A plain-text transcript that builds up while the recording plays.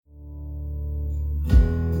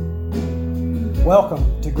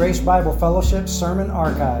Welcome to Grace Bible Fellowship's Sermon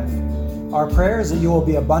Archive. Our prayer is that you will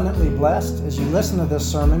be abundantly blessed as you listen to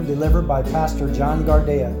this sermon delivered by Pastor John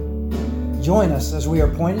Gardea. Join us as we are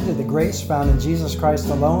pointed to the grace found in Jesus Christ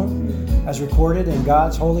alone, as recorded in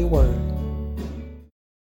God's holy word.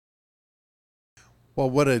 Well,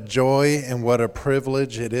 what a joy and what a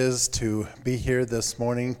privilege it is to be here this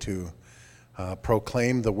morning to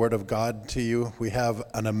proclaim the Word of God to you. We have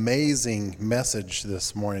an amazing message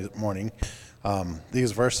this morning.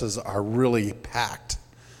 These verses are really packed.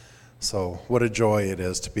 So what a joy it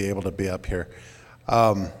is to be able to be up here.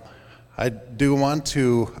 I do want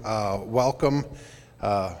to welcome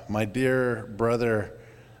my dear brother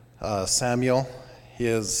Samuel. He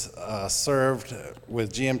has served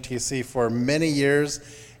with GMTC for many years,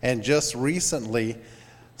 and just recently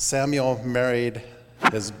Samuel married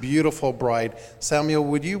his beautiful bride. Samuel,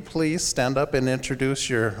 would you please stand up and introduce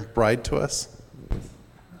your bride to us?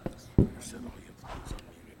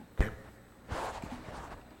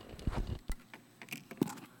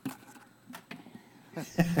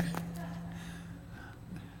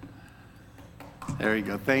 There you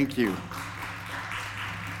go. Thank you.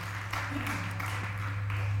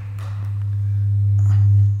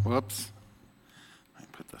 Whoops. Let me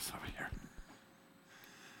put this over here.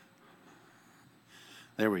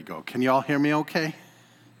 There we go. Can you all hear me okay?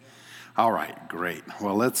 All right, great.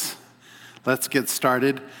 Well, let's get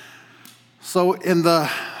started. So in the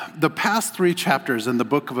past 3 chapters in the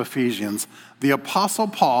book of Ephesians, the Apostle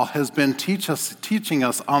Paul has been teaching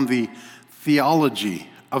us on the theology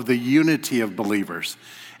of the unity of believers.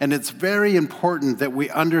 And it's very important that we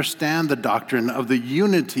understand the doctrine of the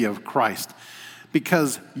unity of Christ,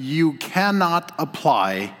 because you cannot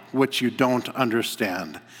apply what you don't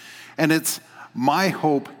understand. And it's my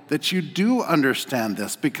hope that you do understand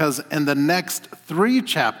this, because in the next 3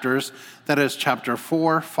 chapters, that is chapter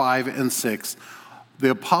 4, 5, and 6,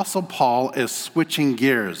 the Apostle Paul is switching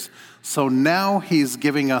gears. So now he's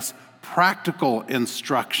giving us practical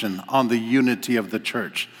instruction on the unity of the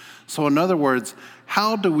church. So in other words,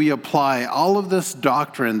 how do we apply all of this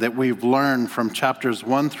doctrine that we've learned from chapters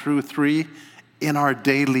 1 through 3 in our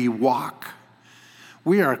daily walk?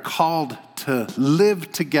 We are called to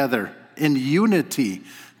live together in unity,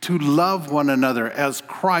 to love one another as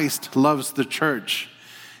Christ loves the church.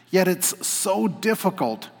 Yet it's so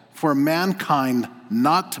difficult for mankind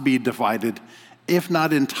not to be divided, if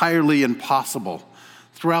not entirely impossible.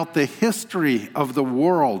 Throughout the history of the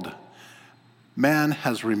world, man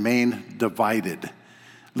has remained divided,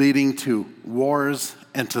 leading to wars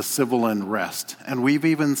and to civil unrest. And we've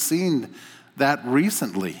even seen that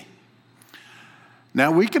recently.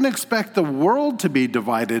 Now, we can expect the world to be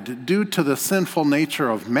divided due to the sinful nature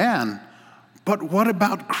of man, but what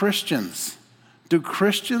about Christians? Do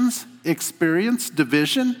Christians experience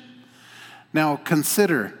division? Now,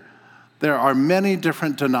 consider, there are many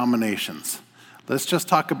different denominations. Let's just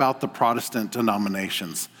talk about the Protestant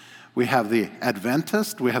denominations. We have the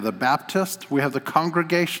Adventist, we have the Baptist, we have the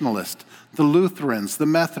Congregationalist, the Lutherans, the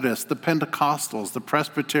Methodists, the Pentecostals, the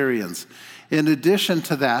Presbyterians. In addition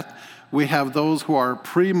to that, we have those who are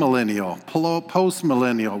premillennial,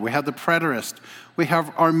 postmillennial. We have the preterist. We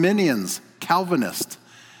have Arminians, Calvinists.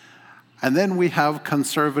 And then we have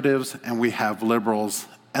conservatives and we have liberals,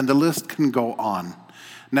 and the list can go on.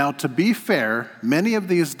 Now, to be fair, many of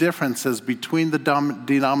these differences between the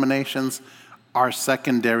denominations are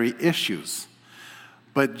secondary issues.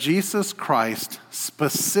 But Jesus Christ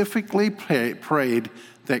specifically prayed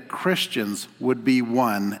that Christians would be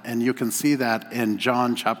one, and you can see that in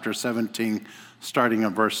John chapter 17, starting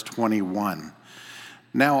in verse 21.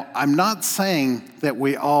 Now, I'm not saying that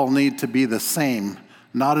we all need to be the same,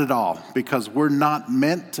 not at all, because we're not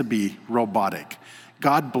meant to be robotic.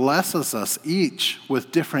 God blesses us each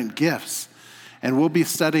with different gifts, and we'll be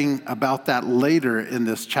studying about that later in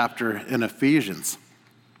this chapter in Ephesians.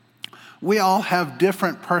 We all have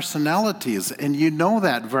different personalities, and you know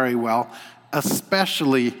that very well,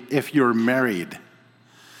 especially if you're married.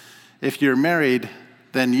 If you're married,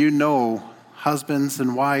 then you know, husbands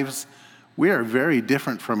and wives, we are very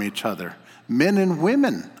different from each other. Men and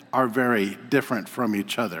women are very different from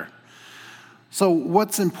each other. So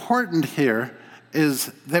what's important here is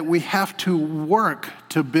that we have to work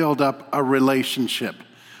to build up a relationship.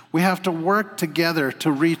 We have to work together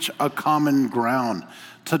to reach a common ground,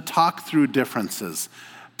 to talk through differences.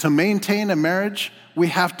 To maintain a marriage, we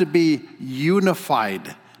have to be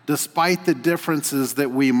unified despite the differences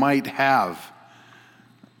that we might have.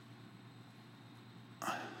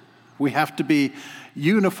 We have to be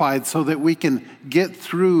unified so that we can get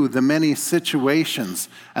through the many situations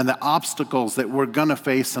and the obstacles that we're going to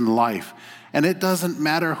face in life. And it doesn't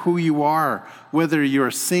matter who you are, whether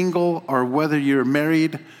you're single or whether you're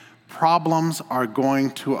married, problems are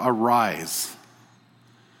going to arise.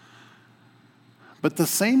 But the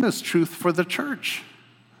same is truth for the church.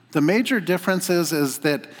 The major difference is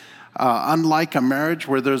that unlike a marriage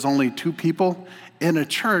where there's only two people, in a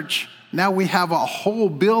church, now we have a whole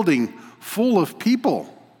building full of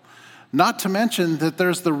people. Not to mention that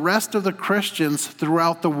there's the rest of the Christians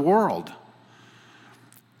throughout the world.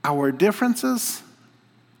 Our differences,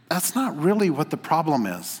 that's not really what the problem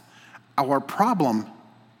is. Our problem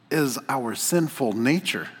is our sinful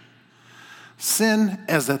nature. Sin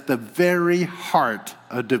is at the very heart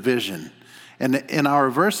of division. And in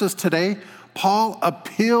our verses today, Paul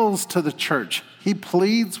appeals to the church. He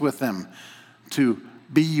pleads with them to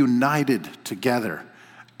be united together.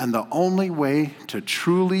 And the only way to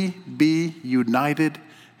truly be united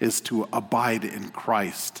is to abide in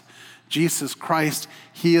Christ. Jesus Christ,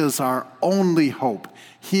 he is our only hope.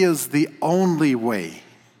 He is the only way.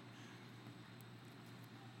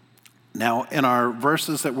 Now, in our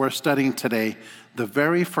verses that we're studying today, the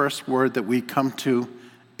very first word that we come to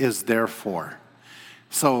is therefore.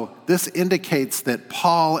 So this indicates that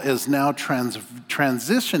Paul is now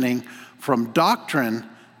transitioning from doctrine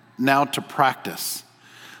now to practice.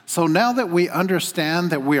 So now that we understand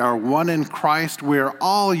that we are one in Christ, we are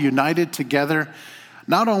all united together.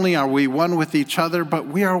 Not only are we one with each other, but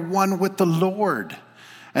we are one with the Lord.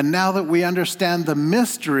 And now that we understand the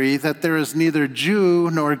mystery that there is neither Jew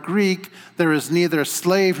nor Greek, there is neither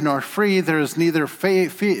slave nor free, there is neither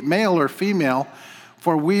male or female,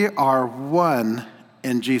 for we are one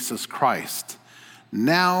in Jesus Christ.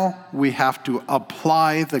 Now we have to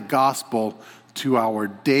apply the gospel to our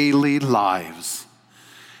daily lives.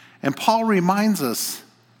 And Paul reminds us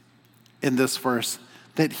in this verse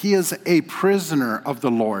that he is a prisoner of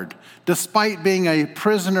the Lord. Despite being a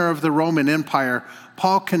prisoner of the Roman Empire,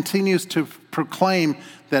 Paul continues to proclaim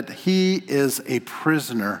that he is a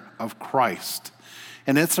prisoner of Christ.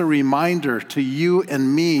 And it's a reminder to you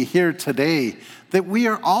and me here today that we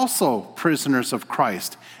are also prisoners of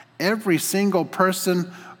Christ. Every single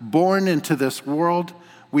person born into this world,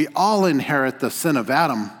 we all inherit the sin of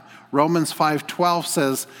Adam. Romans 5:12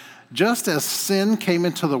 says, just as sin came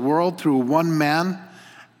into the world through one man,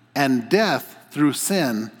 and death through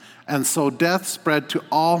sin, and so death spread to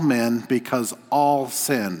all men because all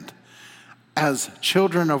sinned. As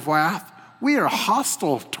children of wrath, we are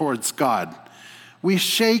hostile towards God. We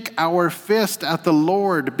shake our fist at the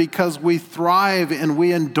Lord because we thrive and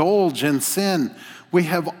we indulge in sin. We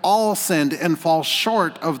have all sinned and fall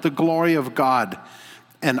short of the glory of God.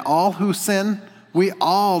 And all who sin, we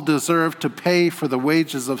all deserve to pay for the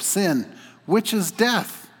wages of sin, which is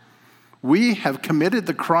death. We have committed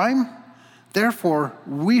the crime, therefore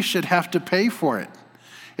we should have to pay for it.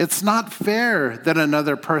 It's not fair that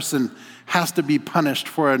another person has to be punished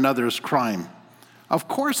for another's crime. Of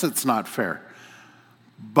course it's not fair.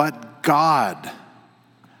 But God,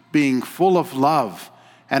 being full of love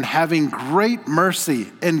and having great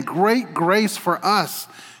mercy and great grace for us,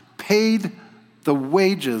 paid the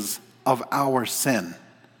wages of our sin.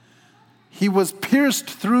 He was pierced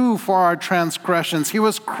through for our transgressions. He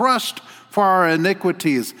was crushed for our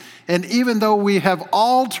iniquities. And even though we have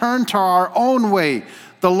all turned to our own way,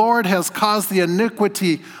 the Lord has caused the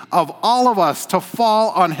iniquity of all of us to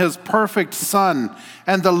fall on his perfect Son.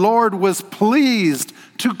 And the Lord was pleased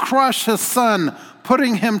to crush his Son,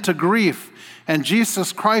 putting him to grief. And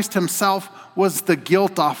Jesus Christ himself was the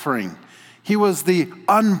guilt offering. He was the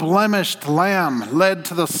unblemished lamb led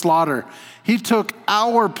to the slaughter. He took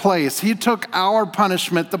our place. He took our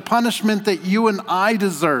punishment, the punishment that you and I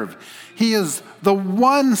deserve. He is the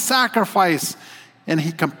one sacrifice, and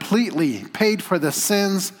he completely paid for the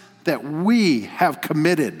sins that we have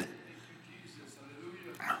committed.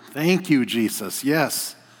 Thank you, Jesus.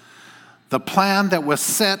 Yes. The plan that was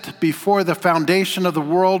set before the foundation of the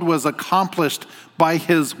world was accomplished by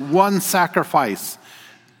his one sacrifice.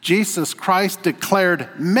 Jesus Christ declared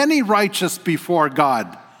many righteous before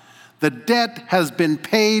God. The debt has been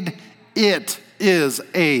paid. It is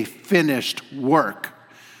a finished work.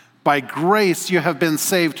 By grace you have been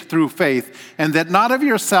saved through faith, and that not of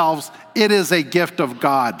yourselves, it is a gift of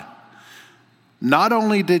God. Not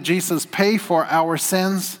only did Jesus pay for our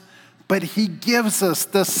sins, but he gives us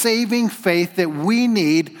the saving faith that we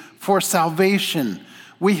need for salvation.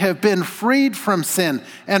 We have been freed from sin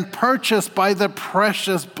and purchased by the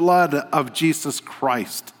precious blood of Jesus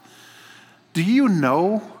Christ. Do you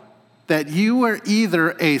know that you are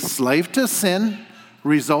either a slave to sin,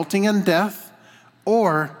 resulting in death,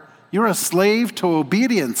 or you're a slave to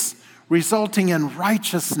obedience, resulting in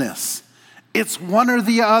righteousness. It's one or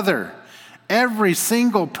the other. Every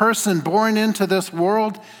single person born into this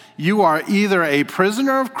world, you are either a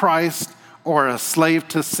prisoner of Christ or a slave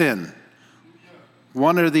to sin.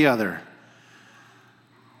 One or the other.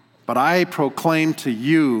 But I proclaim to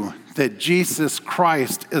you that Jesus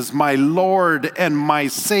Christ is my Lord and my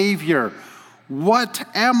Savior. What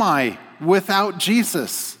am I without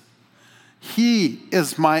Jesus? He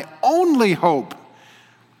is my only hope.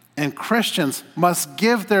 And Christians must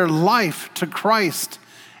give their life to Christ.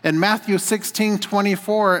 In Matthew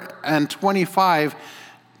 16:24 and 25,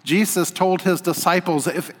 Jesus told his disciples,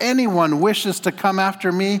 if anyone wishes to come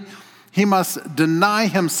after me, he must deny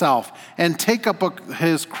himself and take up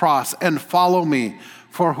his cross and follow me.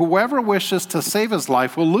 For whoever wishes to save his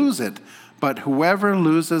life will lose it, but whoever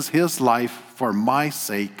loses his life for my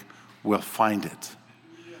sake will find it.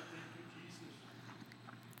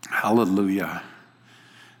 Hallelujah.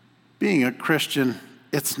 Being a Christian,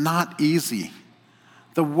 it's not easy.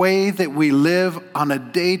 The way that we live on a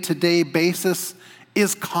day-to-day basis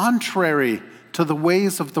is contrary to the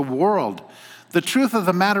ways of the world. The truth of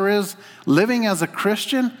the matter is, living as a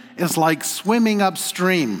Christian is like swimming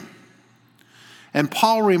upstream. And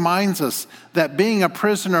Paul reminds us that being a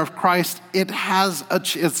prisoner of Christ, it has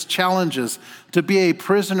its challenges. To be a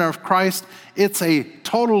prisoner of Christ, it's a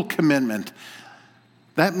total commitment.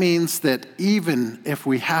 That means that even if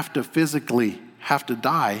we have to physically have to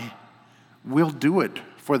die, we'll do it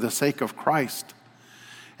for the sake of Christ.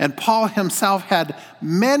 And Paul himself had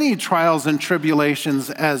many trials and tribulations,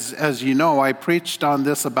 as you know. I preached on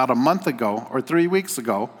this about a month ago or 3 weeks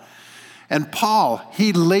ago. And Paul,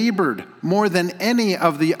 he labored more than any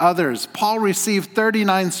of the others. Paul received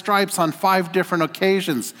 39 stripes on 5 different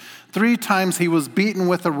occasions. 3 times he was beaten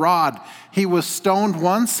with a rod. He was stoned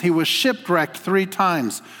once. He was shipwrecked 3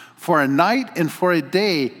 times. For a night and for a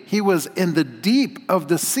day, he was in the deep of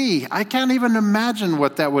the sea. I can't even imagine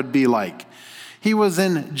what that would be like. He was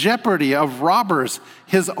in jeopardy of robbers,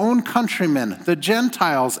 his own countrymen, the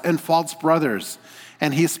Gentiles, and false brothers.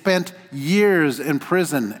 And he spent years in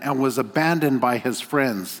prison and was abandoned by his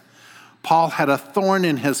friends. Paul had a thorn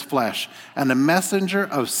in his flesh, and a messenger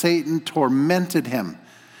of Satan tormented him.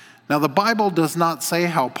 Now, the Bible does not say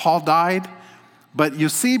how Paul died, but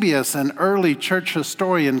Eusebius, an early church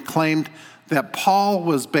historian, claimed that Paul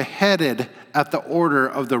was beheaded at the order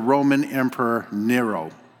of the Roman Emperor Nero.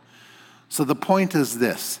 So the point is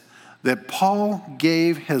this, that Paul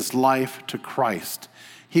gave his life to Christ.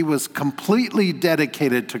 He was completely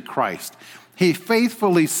dedicated to Christ. He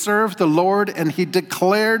faithfully served the Lord, and he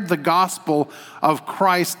declared the gospel of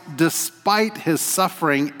Christ despite his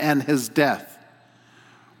suffering and his death.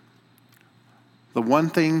 The one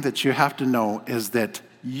thing that you have to know is that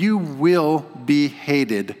you will be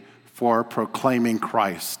hated for proclaiming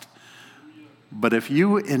Christ. But if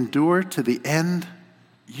you endure to the end,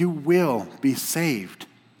 you will be saved.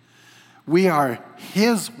 We are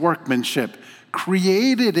his workmanship,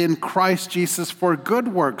 created in Christ Jesus for good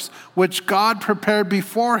works, which God prepared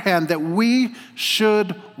beforehand that we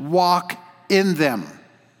should walk in them.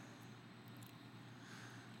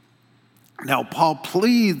 Now, Paul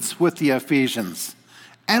pleads with the Ephesians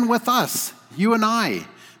and with us, you and I,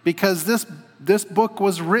 because this book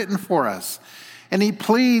was written for us. And he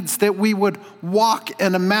pleads that we would walk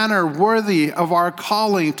in a manner worthy of our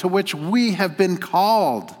calling to which we have been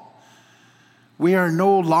called. We are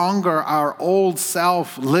no longer our old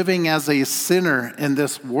self living as a sinner in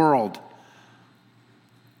this world.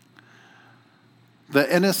 The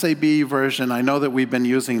NSAB version, I know that we've been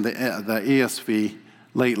using the ESV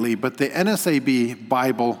lately, but the NSAB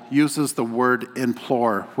Bible uses the word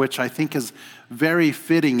implore, which I think is very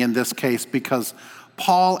fitting in this case because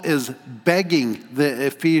Paul is begging the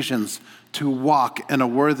Ephesians to walk in a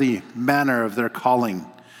worthy manner of their calling.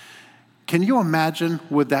 Can you imagine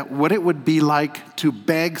what it would be like to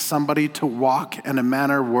beg somebody to walk in a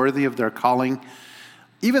manner worthy of their calling?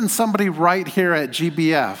 Even somebody right here at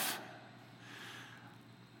GBF.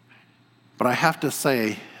 But I have to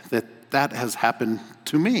say that has happened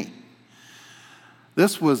to me.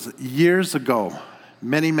 This was years ago,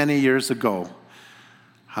 many, many years ago.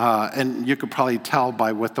 And you could probably tell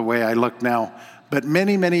by the way I look now. But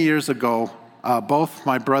many, many years ago, both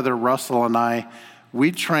my brother Russell and I,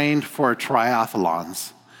 we trained for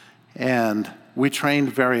triathlons. And we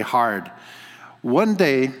trained very hard. One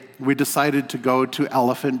day, we decided to go to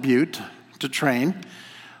Elephant Butte to train.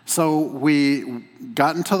 So we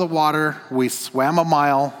got into the water, we swam a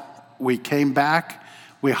mile, we came back,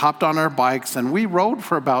 we hopped on our bikes, and we rode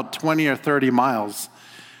for about 20 or 30 miles.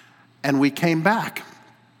 And we came back.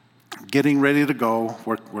 getting ready to go.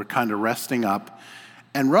 We're kind of resting up.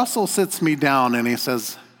 And Russell sits me down and he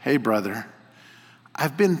says, "Hey, brother,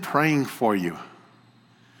 I've been praying for you."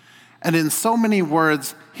 And in so many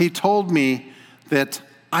words, he told me that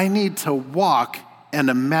I need to walk in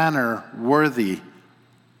a manner worthy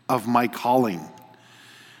of my calling.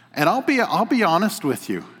 And I'll be honest with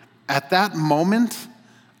you. At that moment,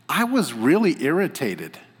 I was really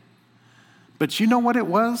irritated. But you know what it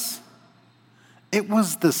was? It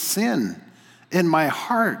was the sin in my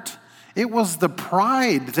heart. It was the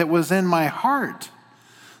pride that was in my heart.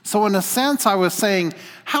 So in a sense, I was saying,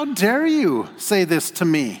 how dare you say this to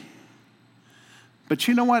me? But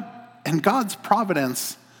you know what? In God's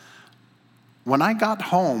providence, when I got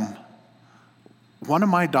home, one of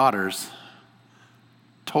my daughters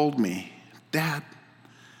told me, "Dad,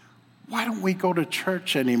 why don't we go to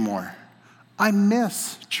church anymore? I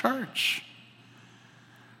miss church."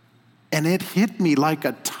 And it hit me like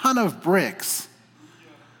a ton of bricks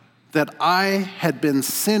that I had been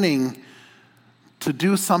sinning to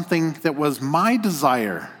do something that was my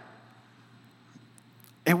desire.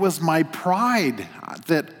 It was my pride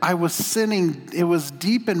that I was sinning. It was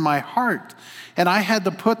deep in my heart. And I had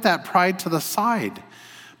to put that pride to the side.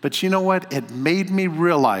 But you know what? It made me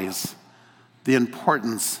realize the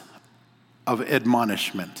importance of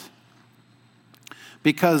admonishment.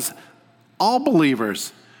 Because all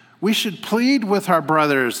believers, we should plead with our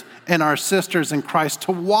brothers and our sisters in Christ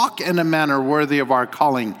to walk in a manner worthy of our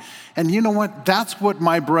calling. And you know what? That's what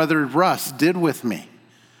my brother Russ did with me.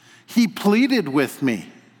 He pleaded with me.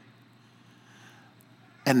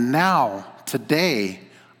 And now, today,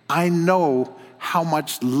 I know how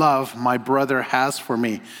much love my brother has for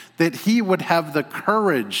me, that he would have the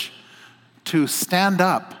courage to stand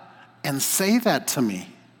up and say that to me.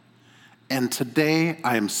 And today,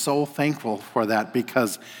 I am so thankful for that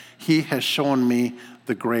because he has shown me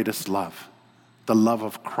the greatest love, the love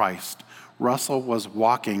of Christ. Russell was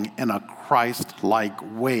walking in a Christ-like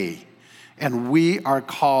way, and we are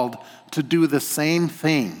called to do the same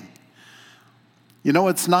thing. You know,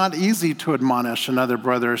 it's not easy to admonish another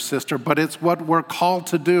brother or sister, but it's what we're called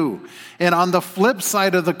to do. And on the flip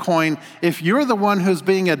side of the coin, if you're the one who's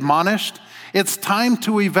being admonished, it's time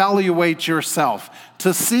to evaluate yourself,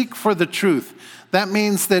 to seek for the truth. That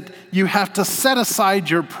means that you have to set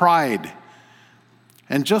aside your pride.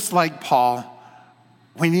 And just like Paul,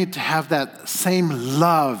 we need to have that same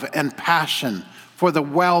love and passion for the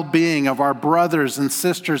well-being of our brothers and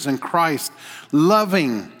sisters in Christ,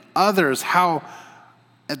 loving others.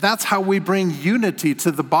 That's how we bring unity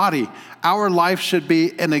to the body. Our life should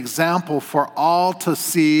be an example for all to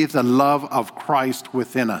see the love of Christ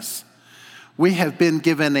within us. We have been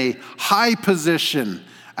given a high position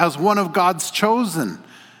as one of God's chosen.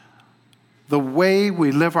 The way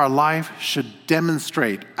we live our life should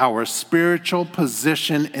demonstrate our spiritual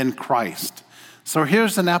position in Christ. So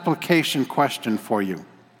here's an application question for you.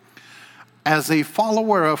 As a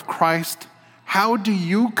follower of Christ, how do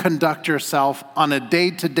you conduct yourself on a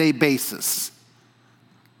day-to-day basis?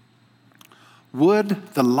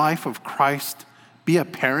 Would the life of Christ be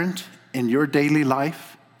apparent in your daily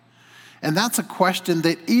life? And that's a question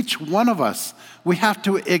that each one of us, we have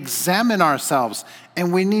to examine ourselves,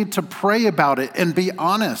 and we need to pray about it and be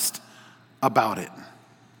honest about it.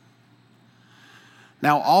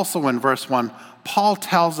 Now, also in verse 1, Paul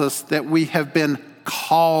tells us that we have been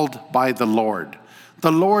called by the Lord.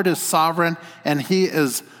 The Lord is sovereign, and he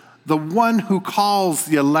is the one who calls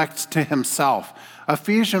the elect to himself.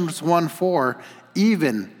 Ephesians 1:4,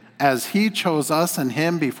 even as he chose us in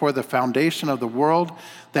him before the foundation of the world,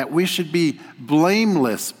 that we should be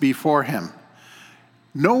blameless before him.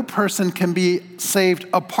 No person can be saved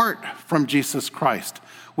apart from Jesus Christ.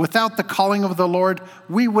 Without the calling of the Lord,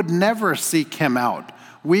 we would never seek him out.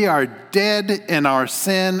 We are dead in our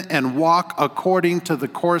sin and walk according to the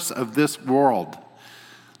course of this world.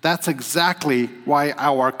 That's exactly why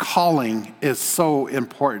our calling is so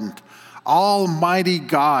important. Almighty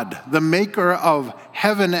God, the maker of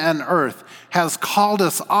heaven and earth, has called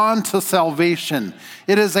us on to salvation.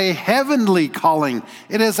 It is a heavenly calling.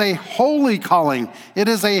 It is a holy calling. It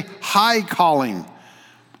is a high calling.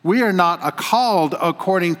 We are not called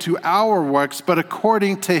according to our works, but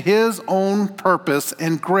according to his own purpose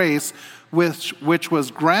and grace, which was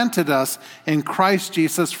granted us in Christ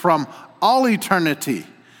Jesus from all eternity.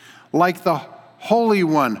 Like the Holy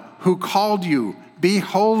One who called you, be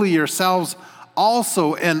holy yourselves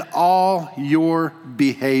also in all your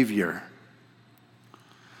behavior.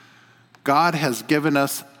 God has given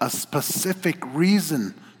us a specific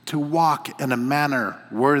reason to walk in a manner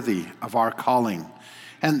worthy of our calling.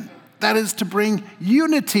 And that is to bring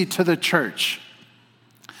unity to the church.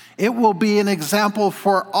 It will be an example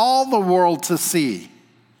for all the world to see.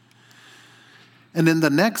 And in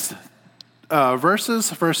the next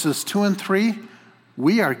verses 2 and 3,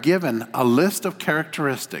 we are given a list of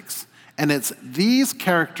characteristics. And it's these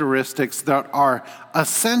characteristics that are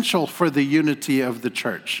essential for the unity of the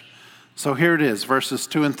church. So here it is, verses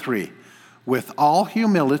 2 and 3. With all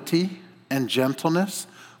humility and gentleness,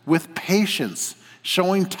 with patience,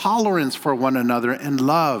 showing tolerance for one another in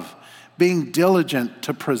love, being diligent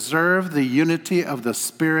to preserve the unity of the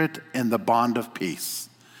Spirit in the bond of peace.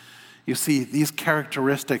 You see, these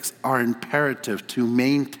characteristics are imperative to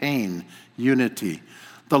maintain unity.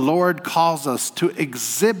 The Lord calls us to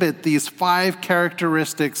exhibit these 5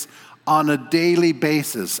 characteristics on a daily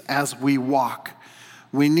basis as we walk.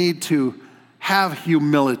 We need to have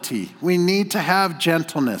humility. We need to have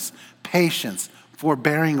gentleness, patience,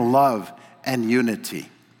 forbearing love, and unity.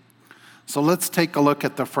 So let's take a look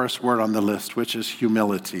at the first word on the list, which is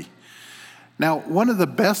humility. Now, one of the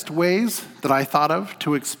best ways that I thought of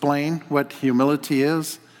to explain what humility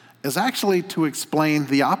is actually to explain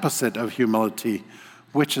the opposite of humility,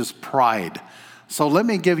 which is pride. So let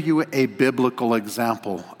me give you a biblical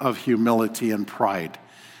example of humility and pride.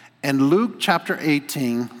 In Luke chapter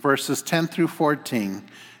 18, verses 10 through 14,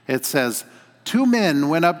 it says, 2 men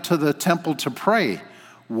went up to the temple to pray,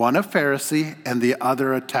 one a Pharisee and the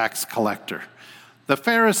other a tax collector. The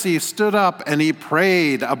Pharisee stood up and he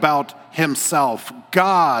prayed about himself.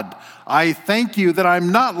 God, I thank you that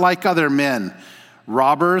I'm not like other men,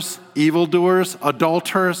 robbers, evildoers,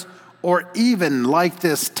 adulterers, or even like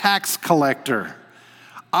this tax collector.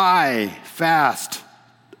 I fast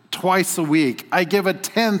twice a week. I give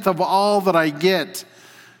 1/10 of all that I get.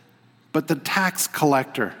 But the tax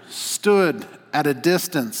collector stood at a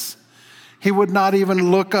distance. He would not even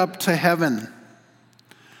look up to heaven,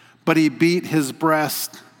 but he beat his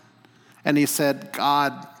breast and he said,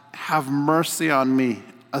 God, have mercy on me,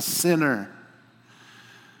 a sinner.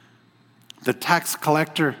 The tax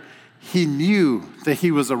collector, he knew that he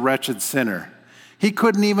was a wretched sinner. He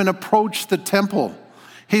couldn't even approach the temple.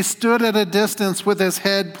 He stood at a distance with his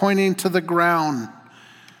head pointing to the ground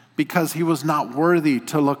because he was not worthy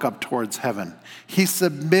to look up towards heaven. He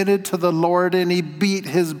submitted to the Lord and he beat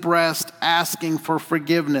his breast, asking for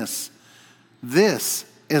forgiveness. This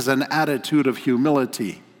is an attitude of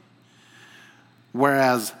humility.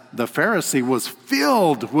 Whereas the Pharisee was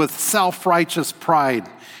filled with self-righteous pride.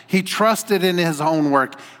 He trusted in his own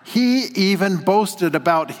work. He even boasted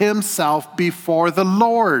about himself before the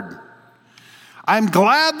Lord. I'm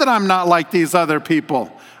glad that I'm not like these other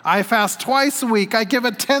people. I fast twice a week. I give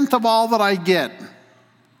 1/10 of all that I get.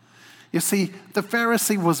 You see, the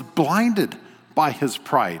Pharisee was blinded by his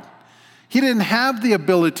pride. He didn't have the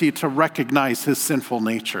ability to recognize his sinful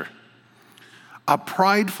nature. A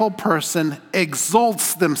prideful person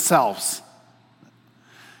exalts themselves.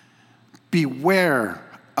 Beware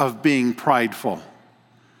of being prideful.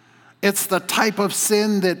 It's the type of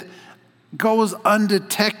sin that goes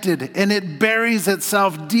undetected and it buries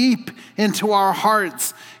itself deep into our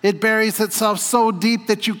hearts. It buries itself so deep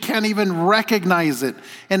that you can't even recognize it,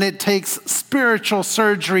 and it takes spiritual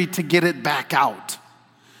surgery to get it back out.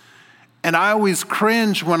 And I always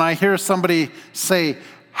cringe when I hear somebody say,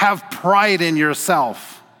 have pride in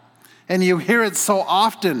yourself. And you hear it so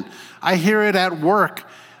often. I hear it at work.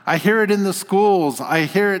 I hear it in the schools. I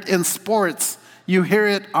hear it in sports. You hear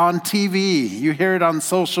it on TV. You hear it on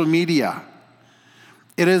social media.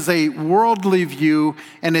 It is a worldly view,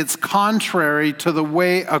 and it's contrary to the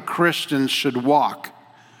way a Christian should walk.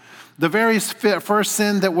 The very first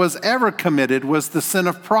sin that was ever committed was the sin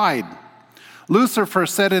of pride. Lucifer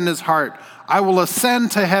said in his heart, I will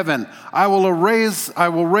ascend to heaven. I will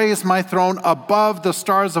raise my throne above the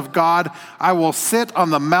stars of God. I will sit on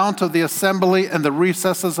the mount of the assembly in the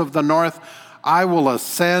recesses of the north. I will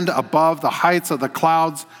ascend above the heights of the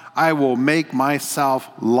clouds. I will make myself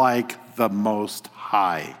like the Most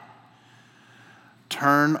High.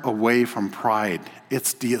 Turn away from pride.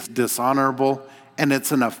 It's dishonorable and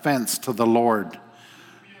it's an offense to the Lord.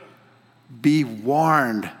 Be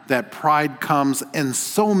warned that pride comes in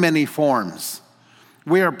so many forms.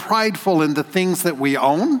 We are prideful in the things that we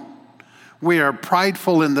own. We are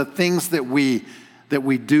prideful in the things that we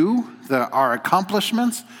do, our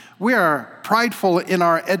accomplishments. We are prideful in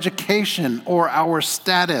our education or our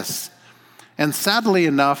status. And sadly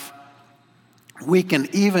enough, we can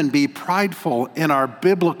even be prideful in our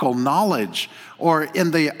biblical knowledge or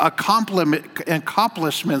in the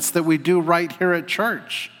accomplishments that we do right here at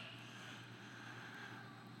church.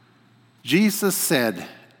 Jesus said,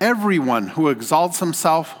 everyone who exalts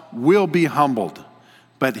himself will be humbled,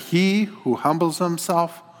 but he who humbles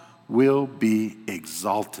himself will be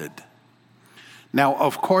exalted. Now,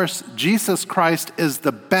 of course, Jesus Christ is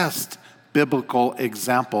the best biblical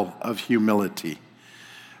example of humility.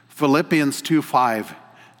 Philippians 2:5,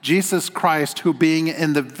 Jesus Christ, who being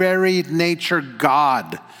in the very nature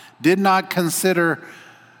God, did not consider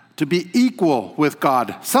to be equal with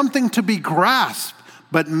God, something to be grasped,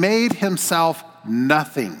 but made himself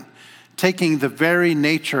nothing, taking the very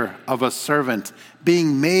nature of a servant,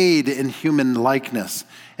 being made in human likeness,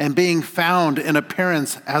 and being found in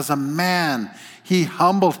appearance as a man, he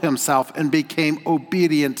humbled himself and became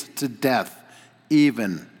obedient to death,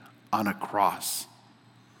 even on a cross.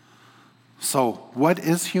 So, what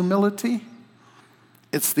is humility?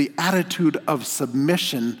 It's the attitude of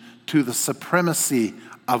submission to the supremacy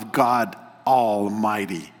of God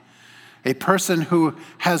Almighty. A person who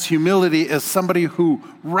has humility is somebody who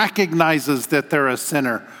recognizes that they're a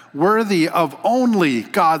sinner, worthy of only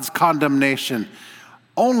God's condemnation.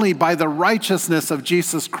 Only by the righteousness of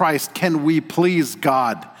Jesus Christ can we please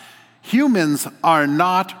God. Humans are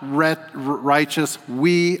not righteous,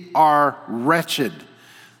 we are wretched.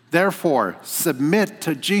 Therefore, submit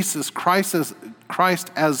to Jesus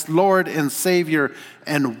Christ as Lord and Savior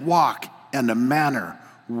and walk in a manner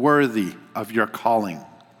worthy of your calling.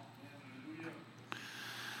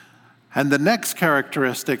 And the next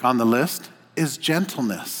characteristic on the list is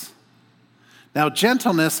gentleness. Now,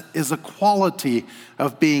 gentleness is a quality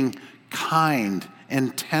of being kind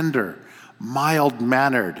and tender,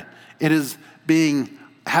 mild-mannered. It is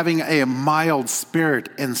having a mild spirit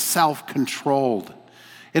and self-controlled.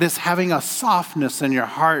 It is having a softness in your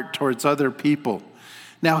heart towards other people.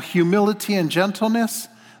 Now, humility and gentleness,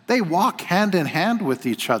 they walk hand in hand with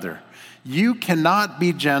each other. You cannot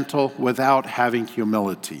be gentle without having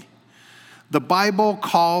humility. The Bible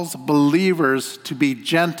calls believers to be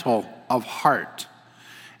gentle of heart.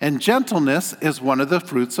 And gentleness is one of the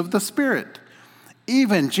fruits of the Spirit.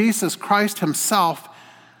 Even Jesus Christ himself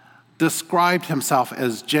described himself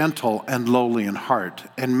as gentle and lowly in heart.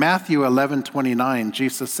 In Matthew 11:29,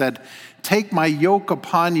 Jesus said, "Take my yoke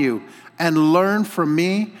upon you and learn from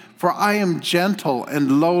me, for I am gentle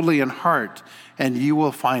and lowly in heart, and you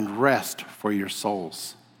will find rest for your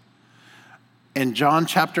souls." In John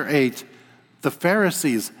chapter 8, the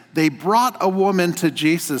Pharisees, they brought a woman to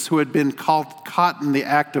Jesus who had been caught in the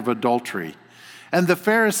act of adultery. And the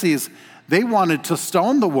Pharisees, they wanted to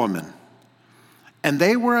stone the woman. And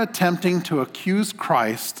they were attempting to accuse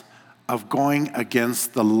Christ of going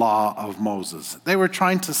against the law of Moses. They were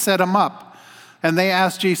trying to set him up. And they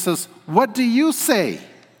asked Jesus, "What do you say?"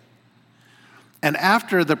 And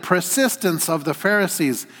after the persistence of the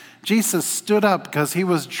Pharisees, Jesus stood up because he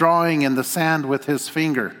was drawing in the sand with his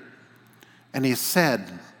finger. And he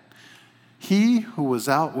said, "He who was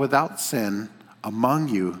out without sin among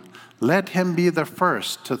you, let him be the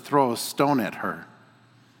first to throw a stone at her."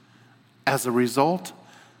 As a result,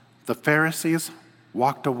 the Pharisees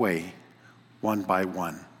walked away one by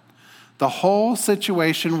one. The whole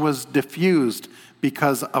situation was diffused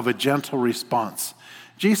because of a gentle response.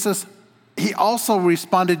 Jesus, he also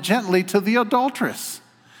responded gently to the adulteress.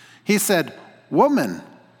 He said, "Woman,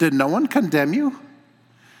 did no one condemn you?"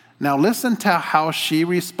 Now listen to how she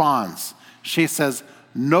responds. She says,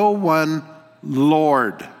 "No one,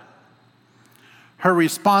 Lord." Her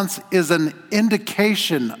response is an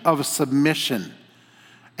indication of submission.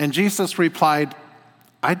 And Jesus replied,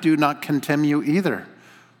 "I do not condemn you either.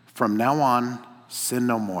 From now on, sin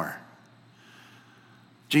no more."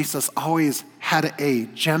 Jesus always had a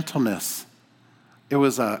gentleness. It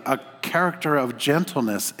was a character of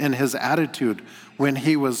gentleness in his attitude when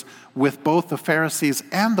he was with both the Pharisees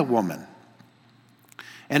and the woman.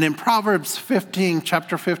 And in Proverbs 15,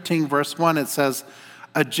 chapter 15, verse 1, it says,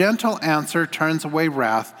 "A gentle answer turns away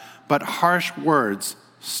wrath, but harsh words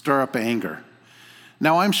stir up anger."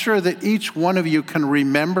 Now, I'm sure that each one of you can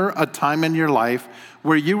remember a time in your life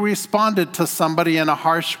where you responded to somebody in a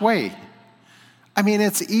harsh way. I mean,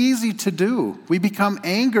 it's easy to do. We become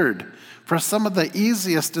angered for some of the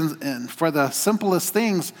easiest and for the simplest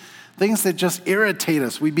things that just irritate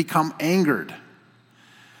us. We become angered.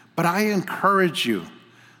 But I encourage you,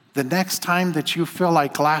 the next time that you feel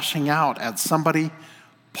like lashing out at somebody,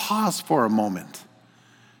 pause for a moment.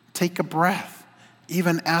 Take a breath.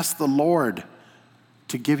 Even ask the Lord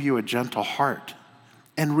to give you a gentle heart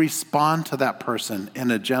and respond to that person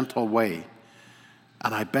in a gentle way.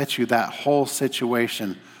 And I bet you that whole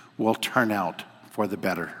situation will turn out for the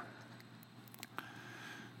better.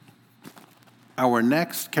 Our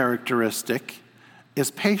next characteristic is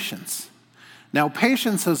patience. Now,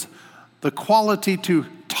 patience is the quality to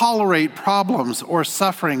tolerate problems or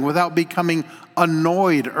suffering without becoming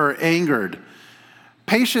annoyed or angered.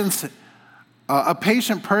 A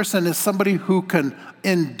patient person is somebody who can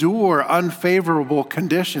endure unfavorable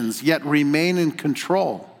conditions yet remain in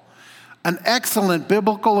control. An excellent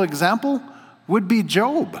biblical example would be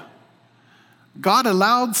Job. God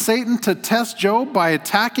allowed Satan to test Job by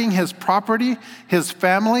attacking his property, his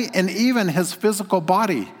family, and even his physical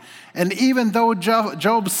body. And even though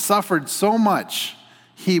Job suffered so much,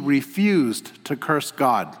 he refused to curse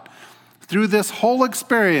God. Through this whole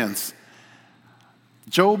experience,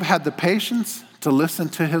 Job had the patience to listen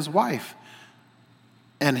to his wife.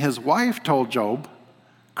 And his wife told Job,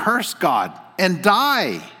 curse God and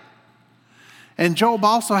die. And Job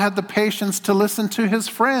also had the patience to listen to his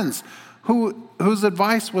friends, whose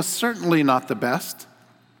advice was certainly not the best.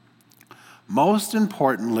 Most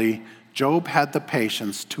importantly, Job had the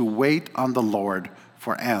patience to wait on the Lord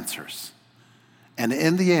for answers. And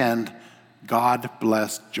in the end, God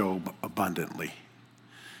blessed Job abundantly.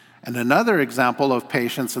 And another example of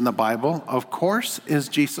patience in the Bible, of course, is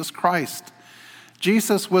Jesus Christ.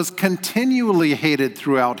 Jesus was continually hated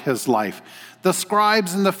throughout his life. The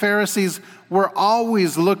scribes and the Pharisees were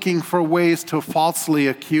always looking for ways to falsely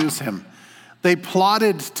accuse him. They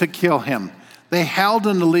plotted to kill him. They held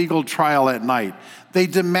an illegal trial at night. They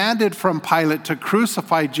demanded from Pilate to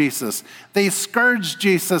crucify Jesus. They scourged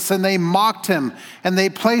Jesus and they mocked him. And they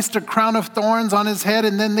placed a crown of thorns on his head,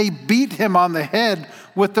 and then they beat him on the head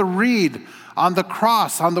with a reed. On the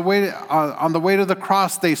cross, on the way to the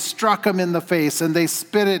cross, they struck him in the face and they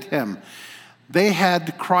spit at him. They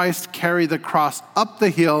had Christ carry the cross up the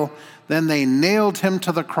hill, then they nailed him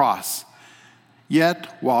to the cross.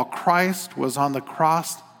 Yet, while Christ was on the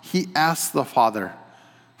cross, he asked the Father,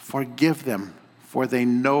 forgive them, for they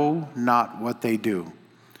know not what they do.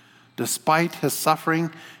 Despite his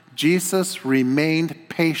suffering, Jesus remained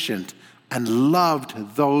patient and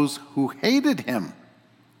loved those who hated him.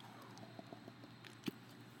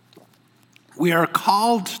 We are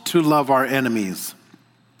called to love our enemies.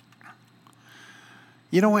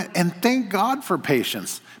 You know what? And thank God for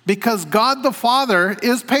patience, because God the Father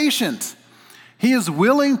is patient. He is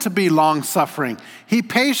willing to be long-suffering. He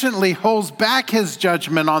patiently holds back his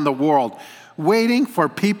judgment on the world, waiting for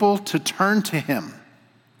people to turn to him.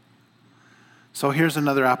 So here's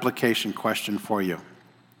another application question for you.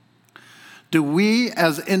 Do we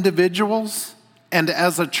as individuals and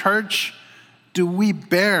as a church, do we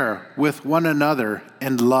bear with one another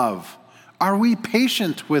in love? Are we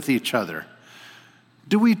patient with each other?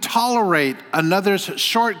 Do we tolerate another's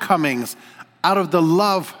shortcomings out of the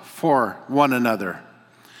love for one another?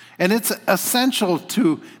 And it's essential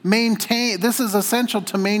to maintain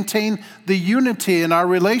the unity in our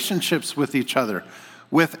relationships with each other.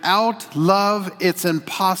 Without love, it's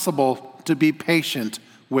impossible to be patient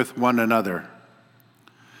with one another.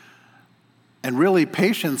 And really,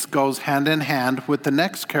 patience goes hand in hand with the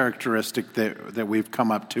next characteristic that we've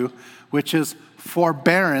come up to, which is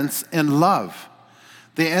forbearance in love.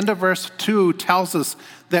 The end of verse 2 tells us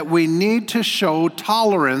that we need to show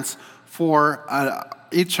tolerance for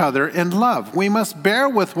each other in love. We must bear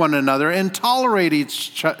with one another and tolerate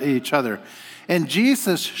each other. And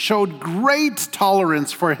Jesus showed great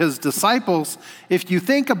tolerance for his disciples, if you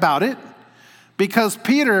think about it, because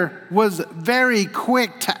Peter was very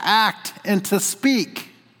quick to act and to speak.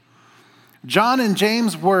 John and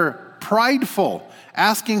James were prideful,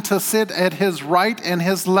 asking to sit at his right and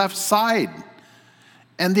his left side.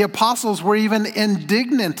 And the apostles were even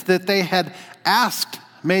indignant that they had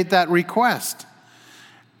made that request.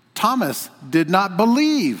 Thomas did not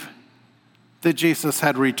believe that Jesus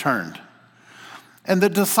had returned. And the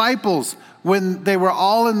disciples, when they were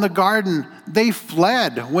all in the garden, they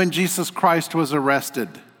fled when Jesus Christ was arrested.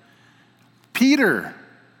 Peter,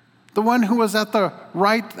 the one who was at the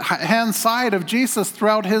right-hand side of Jesus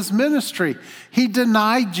throughout his ministry, he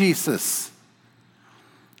denied Jesus.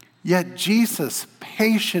 Yet Jesus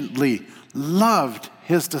patiently loved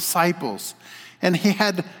his disciples, and he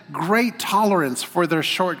had great tolerance for their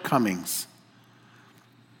shortcomings.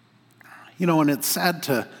 You know, and it's sad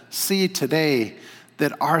to see today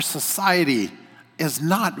that our society is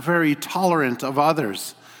not very tolerant of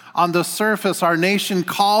others. On the surface, our nation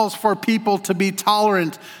calls for people to be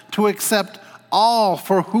tolerant, to accept all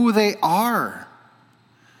for who they are.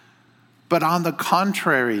 But on the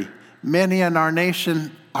contrary, many in our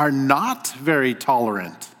nation are not very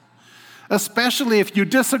tolerant, especially if you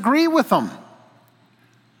disagree with them.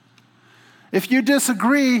 If you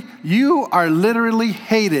disagree, you are literally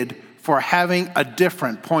hated for having a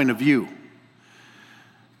different point of view.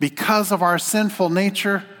 Because of our sinful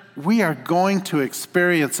nature, we are going to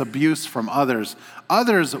experience abuse from others.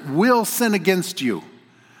 Others will sin against you.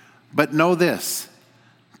 But know this,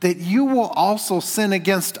 that you will also sin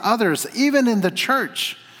against others, even in the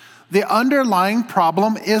church. The underlying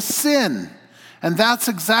problem is sin. And that's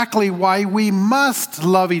exactly why we must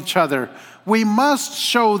love each other. We must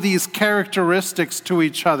show these characteristics to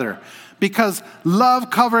each other, because love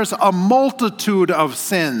covers a multitude of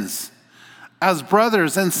sins. As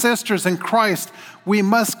brothers and sisters in Christ, we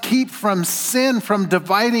must keep from sin from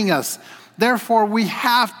dividing us. Therefore, we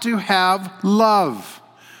have to have love.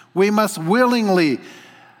 We must willingly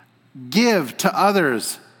give to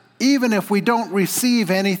others, even if we don't receive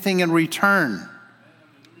anything in return.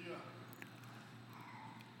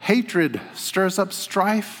 Hatred stirs up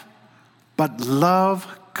strife, but love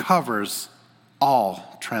covers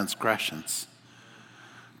all transgressions.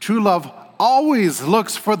 True love always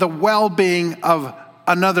looks for the well-being of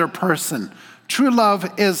another person. True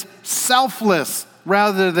love is selfless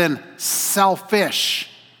rather than selfish.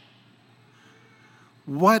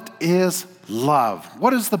 What is love?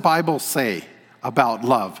 What does the Bible say about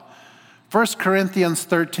love? 1 Corinthians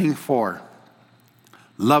 13:4.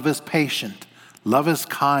 Love is patient. Love is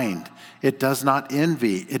kind. It does not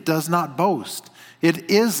envy. It does not boast. It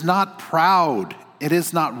is not proud. It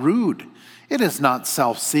is not rude. It is not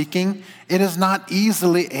self-seeking. It is not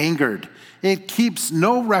easily angered. It keeps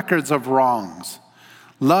no records of wrongs.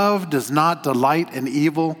 Love does not delight in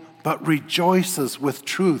evil, but rejoices with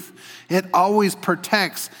truth. It always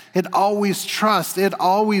protects. It always trusts. It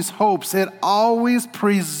always hopes. It always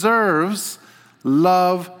preserves.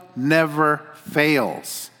 Love never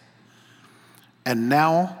fails. And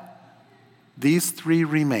now, these three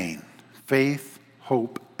remain: faith,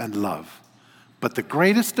 hope, and love. But the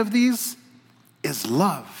greatest of these is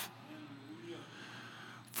love.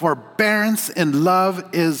 Forbearance in love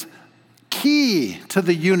is key to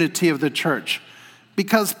the unity of the church,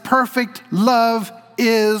 because perfect love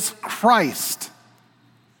is Christ.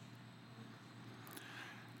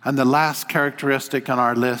 And the last characteristic on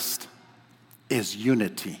our list is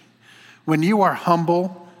unity. When you are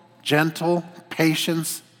humble, gentle,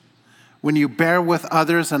 patient, when you bear with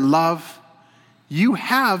others in love, you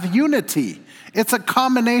have unity. It's a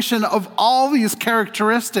combination of all these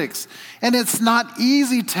characteristics, and it's not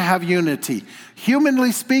easy to have unity.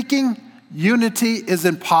 Humanly speaking, unity is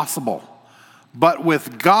impossible. But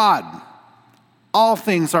with God, all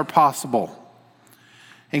things are possible.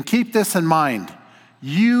 And keep this in mind: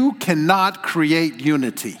 you cannot create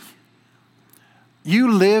unity.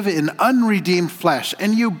 You live in unredeemed flesh,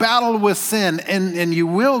 and you battle with sin, and you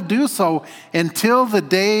will do so until the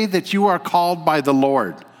day that you are called by the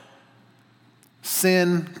Lord.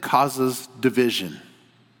 Sin causes division.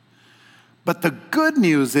 But the good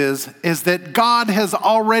news is that God has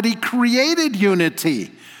already created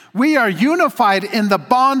unity. We are unified in the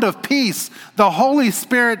bond of peace. The Holy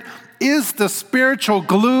Spirit is the spiritual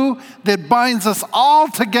glue that binds us all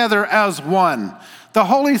together as one. The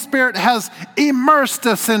Holy Spirit has immersed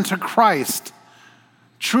us into Christ.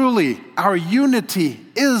 Truly, our unity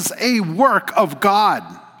is a work of God.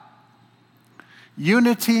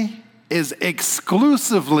 Unity is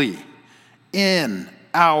exclusively in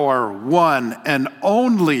our one and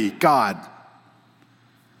only God.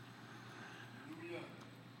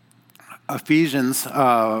 Ephesians,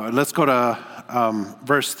 let's go to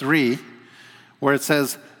verse 3, where it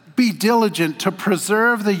says, "Be diligent to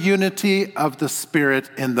preserve the unity of the Spirit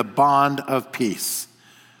in the bond of peace."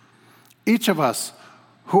 Each of us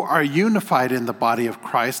who are unified in the body of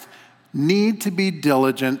Christ need to be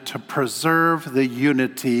diligent to preserve the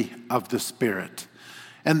unity of the Spirit.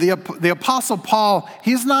 And the Apostle Paul,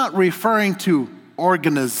 he's not referring to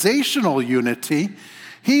organizational unity.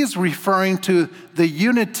 He's referring to the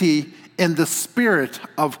unity in the Spirit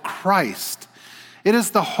of Christ. It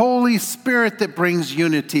is the Holy Spirit that brings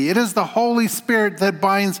unity. It is the Holy Spirit that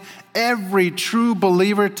binds every true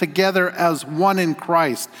believer together as one in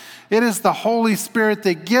Christ. It is the Holy Spirit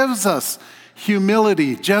that gives us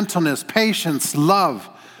humility, gentleness, patience, love.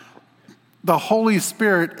 The Holy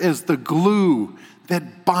Spirit is the glue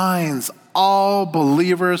that binds all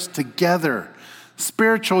believers together.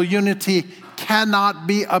 Spiritual unity cannot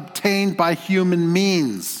be obtained by human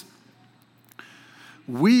means.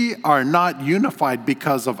 We are not unified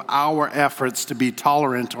because of our efforts to be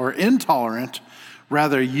tolerant or intolerant.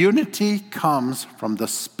 Rather, unity comes from the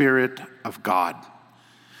Spirit of God.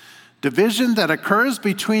 Division that occurs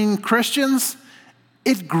between Christians,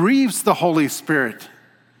 it grieves the Holy Spirit.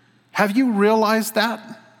 Have you realized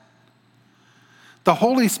that? The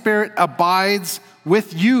Holy Spirit abides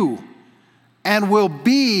with you and will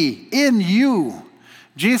be in you.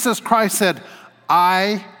 Jesus Christ said,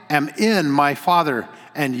 "I am in my Father,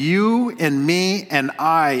 and you in me, and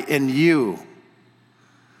I in you."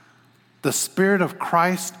 The Spirit of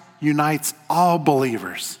Christ unites all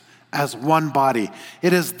believers as one body.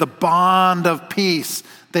 It is the bond of peace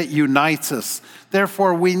that unites us.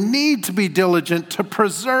 Therefore, we need to be diligent to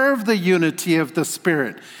preserve the unity of the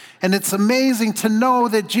Spirit. And it's amazing to know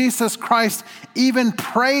that Jesus Christ even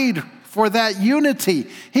prayed for that unity.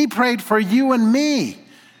 He prayed for you and me.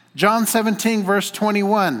 John 17, verse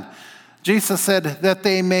 21, Jesus said that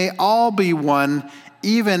they may all be one,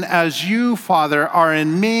 even as you, Father, are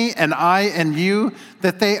in me and I in you,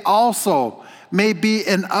 that they also may be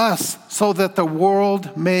in us, so that the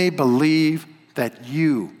world may believe that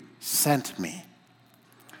you sent me.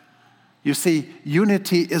 You see,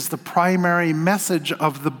 unity is the primary message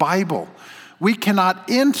of the Bible. We cannot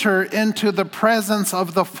enter into the presence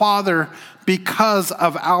of the Father because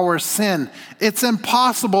of our sin. It's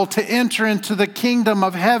impossible to enter into the kingdom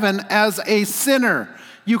of heaven as a sinner.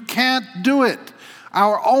 You can't do it.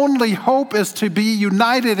 Our only hope is to be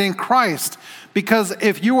united in Christ, because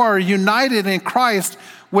if you are united in Christ,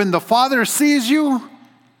 when the Father sees you,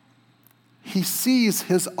 he sees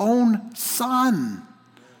his own Son.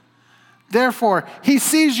 Therefore, he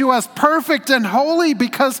sees you as perfect and holy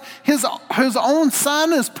because his own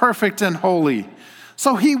Son is perfect and holy.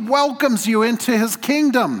 So he welcomes you into his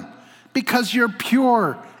kingdom because you're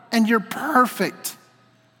pure and you're perfect.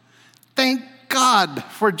 Thank God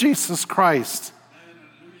for Jesus Christ.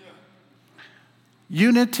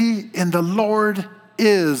 Unity in the Lord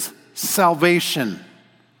is salvation.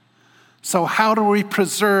 So how do we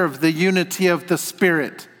preserve the unity of the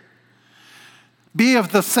Spirit? Be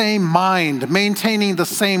of the same mind, maintaining the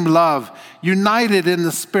same love, united in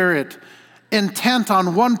the Spirit, intent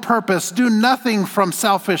on one purpose. Do nothing from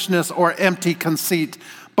selfishness or empty conceit,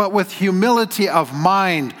 but with humility of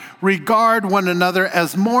mind, regard one another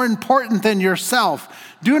as more important than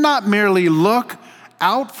yourself. Do not merely look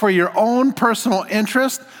out for your own personal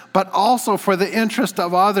interest, but also for the interest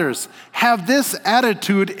of others. Have this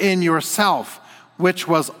attitude in yourself, which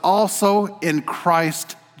was also in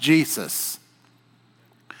Christ Jesus.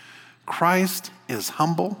 Christ is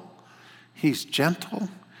humble, he's gentle,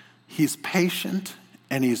 he's patient,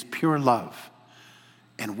 and he's pure love.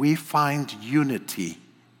 And we find unity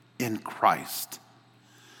in Christ.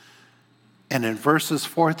 And in verses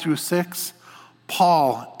 4 through 6,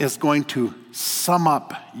 Paul is going to sum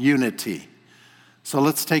up unity. So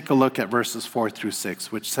let's take a look at verses 4 through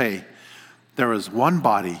 6, which say, there is one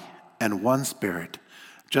body and one Spirit,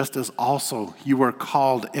 just as also you were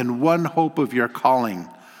called in one hope of your calling.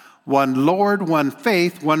 One Lord, one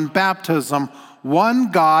faith, one baptism,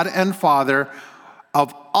 one God and Father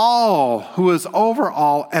of all, who is over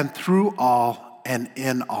all and through all and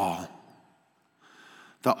in all.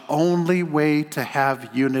 The only way to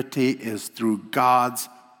have unity is through God's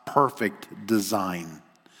perfect design.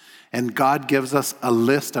 And God gives us a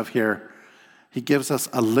list He gives us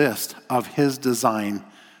a list of his design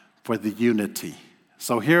for the unity.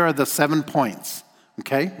 So here are the 7 points,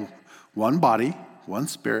 okay? One body, one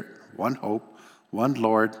Spirit, one hope, one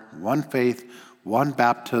Lord, one faith, one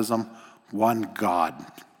baptism, one God.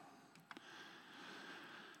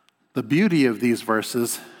 The beauty of these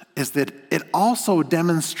verses is that it also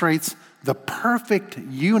demonstrates the perfect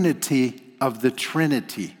unity of the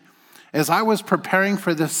Trinity. As I was preparing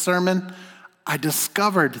for this sermon, I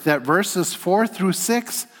discovered that verses 4 through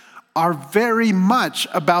 6 are very much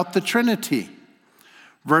about the Trinity.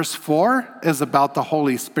 Verse 4 is about the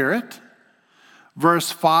Holy Spirit.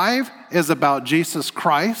 Verse 5 is about Jesus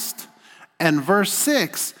Christ. And verse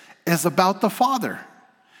 6 is about the Father.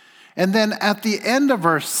 And then at the end of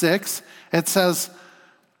verse 6, it says,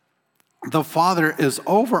 the Father is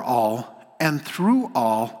over all and through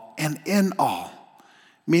all and in all.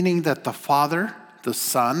 Meaning that the Father, the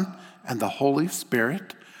Son, and the Holy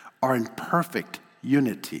Spirit are in perfect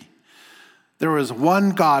unity. There is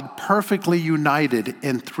one God perfectly united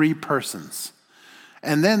in 3 persons.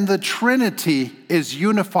 And then the Trinity is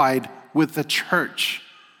unified with the church,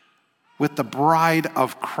 with the bride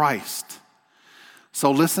of Christ.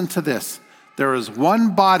 So listen to this. There is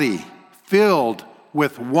one body filled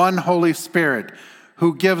with one Holy Spirit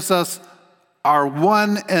who gives us our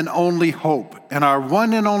one and only hope. And our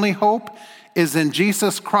one and only hope is in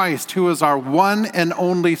Jesus Christ, who is our one and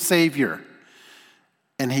only Savior.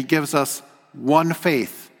 And he gives us one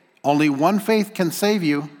faith. Only one faith can save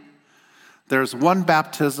you. There's one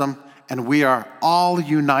baptism, and we are all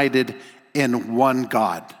united in one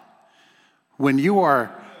God. When you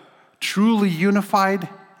are truly unified,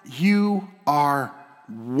 you are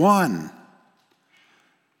one.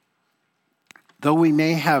 Though we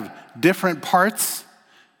may have different parts,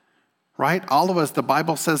 right? All of us, the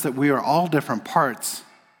Bible says that we are all different parts,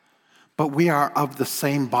 but we are of the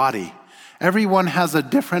same body. Everyone has a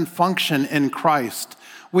different function in Christ.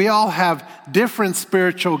 We all have different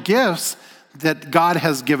spiritual gifts that God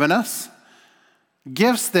has given us,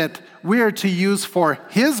 gifts that we are to use for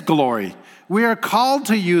His glory. We are called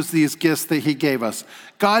to use these gifts that He gave us.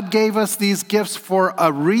 God gave us these gifts for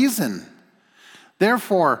a reason.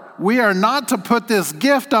 Therefore, we are not to put this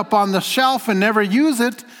gift up on the shelf and never use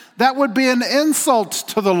it. That would be an insult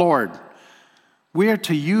to the Lord. We are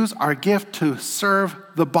to use our gift to serve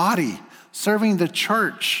the body, serving the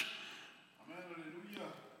church.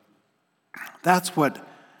 That's what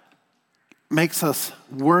makes us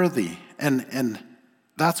worthy, and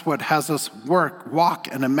that's what has us walk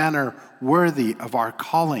in a manner worthy of our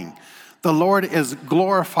calling. The Lord is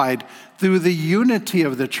glorified through the unity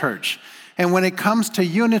of the church. And when it comes to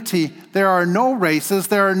unity, there are no races,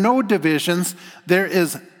 there are no divisions, there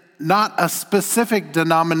is not a specific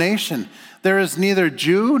denomination. There is neither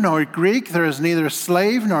Jew nor Greek, there is neither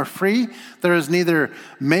slave nor free, there is neither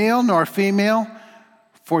male nor female,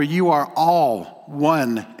 for you are all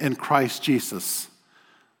one in Christ Jesus.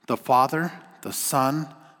 The Father, the Son,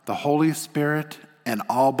 the Holy Spirit, and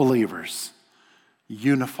all believers,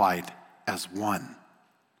 unified as one.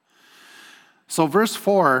 So verse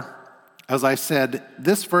 4, as I said,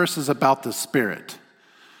 this verse is about the Spirit.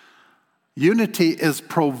 Unity is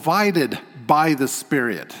provided by the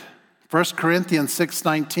Spirit. 1 Corinthians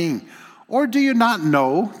 6:19. Or do you not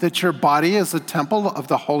know that your body is a temple of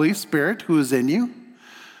the Holy Spirit who is in you?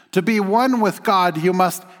 To be one with God, you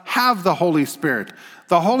must have the Holy Spirit.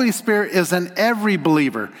 The Holy Spirit is in every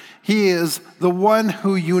believer. He is the one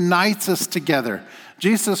who unites us together.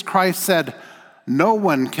 Jesus Christ said, "No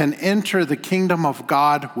one can enter the kingdom of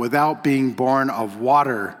God without being born of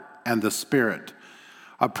water and the Spirit."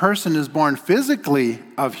 A person is born physically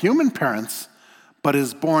of human parents, but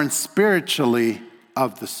is born spiritually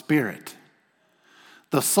of the Spirit.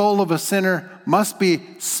 The soul of a sinner must be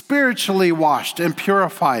spiritually washed and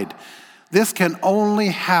purified. This can only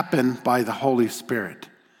happen by the Holy Spirit.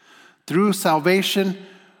 Through salvation,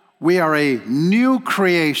 we are a new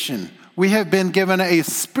creation. We have been given a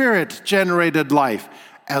Spirit-generated life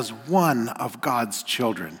as one of God's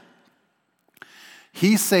children.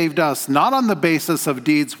 He saved us not on the basis of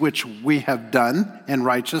deeds which we have done in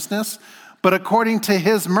righteousness, but according to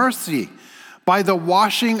His mercy, by the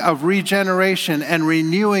washing of regeneration and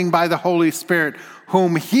renewing by the Holy Spirit,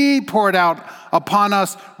 whom He poured out upon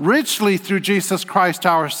us richly through Jesus Christ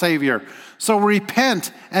our Savior. So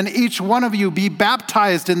repent, and each one of you be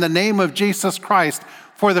baptized in the name of Jesus Christ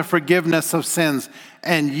for the forgiveness of sins,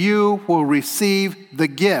 and you will receive the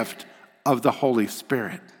gift of the Holy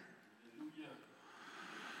Spirit.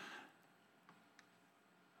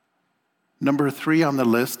 Number 3 on the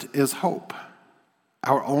list is hope.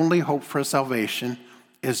 Our only hope for salvation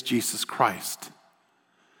is Jesus Christ.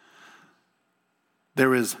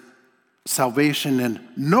 There is salvation in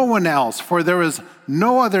no one else, for there is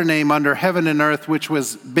no other name under heaven and earth which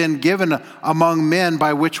was been given among men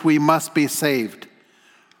by which we must be saved.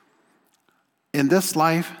 In this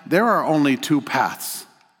life, there are only 2 paths,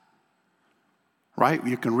 right?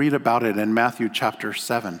 You can read about it in Matthew chapter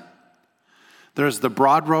 7. There's the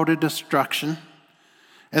broad road to destruction,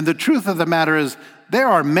 and the truth of the matter is there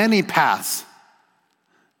are many paths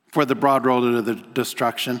for the broad road to the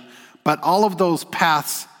destruction, but all of those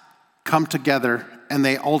paths come together and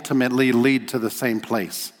they ultimately lead to the same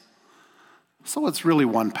place. So it's really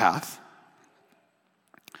one path.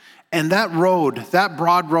 And that road, that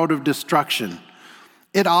broad road of destruction,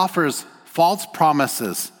 it offers false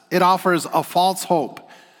promises. It offers a false hope.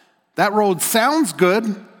 That road sounds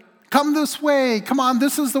good. Come this way. Come on,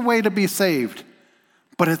 this is the way to be saved.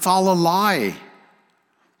 But it's all a lie.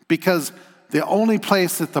 Because the only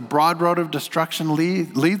place that the broad road of destruction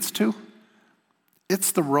leads to,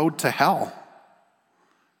 it's the road to hell.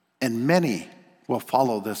 And many will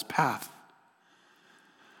follow this path.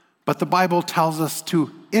 But the Bible tells us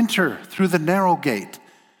to enter through the narrow gate.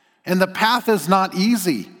 And the path is not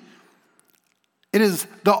easy. It is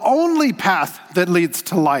the only path that leads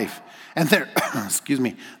to life. And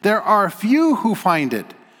there are few who find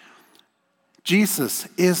it. Jesus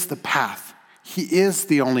is the path. He is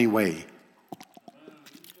the only way.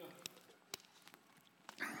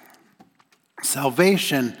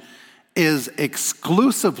 Salvation is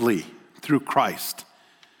exclusively through Christ.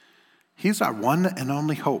 He's our one and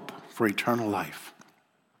only hope for eternal life.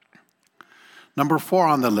 Number 4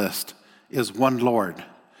 on the list is one Lord.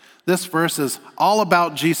 This verse is all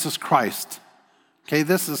about Jesus Christ. Okay,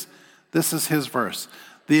 this is his verse.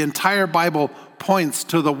 The entire Bible points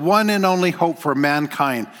to the one and only hope for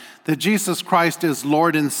mankind, that Jesus Christ is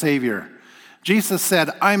Lord and Savior. Jesus said,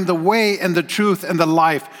 I'm the way and the truth and the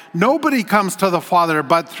life. Nobody comes to the Father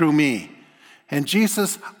but through me. And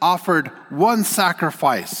Jesus offered one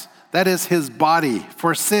sacrifice, that is his body,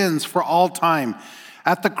 for sins for all time.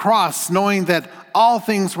 At the cross, knowing that all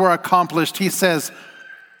things were accomplished, he says,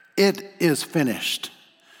 it is finished.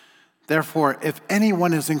 Therefore, if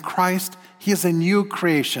anyone is in Christ, he is a new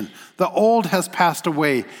creation. The old has passed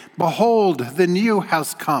away. Behold, the new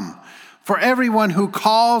has come. For everyone who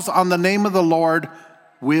calls on the name of the Lord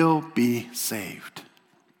will be saved.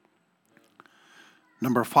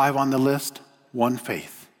 Number 5 on the list, one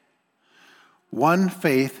faith. One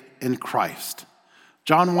faith in Christ.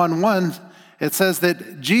 John 1:1, it says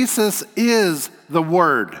that Jesus is the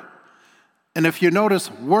Word. And if you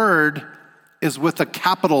notice, Word is with a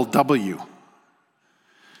capital W.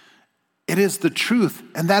 It is the truth,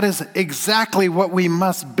 and that is exactly what we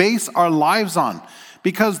must base our lives on,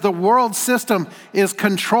 because the world system is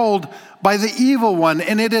controlled by the evil one,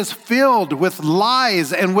 and it is filled with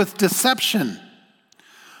lies and with deception.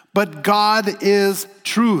 But God is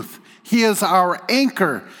truth. He is our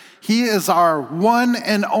anchor. He is our one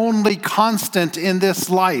and only constant in this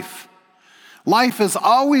life. Life is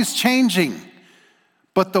always changing,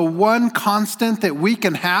 but the one constant that we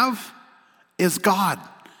can have is God.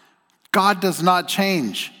 God does not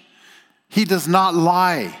change. He does not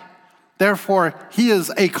lie. Therefore, he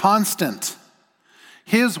is a constant.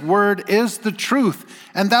 His word is the truth,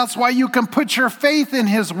 and that's why you can put your faith in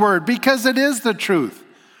his word, because it is the truth.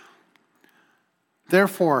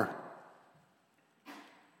 Therefore,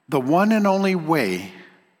 the one and only way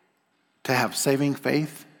to have saving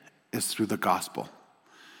faith is through the gospel.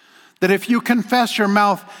 That if you confess your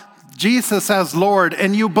mouth Jesus as Lord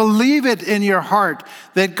and you believe it in your heart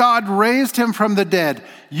that God raised him from the dead,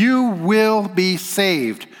 you will be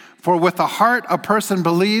saved. For with the heart a person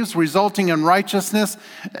believes, resulting in righteousness,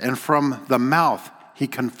 and from the mouth he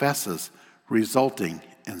confesses, resulting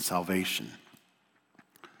in salvation.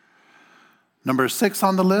 Number 6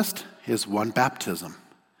 on the list is one baptism.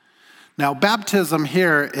 Now, baptism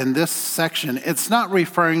here in this section, it's not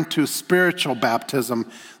referring to spiritual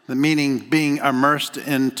baptism, the meaning being immersed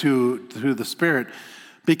through the Spirit,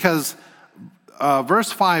 because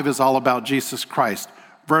verse 5 is all about Jesus Christ.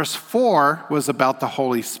 Verse 4 was about the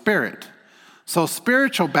Holy Spirit. So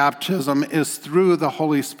spiritual baptism is through the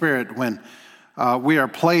Holy Spirit when we are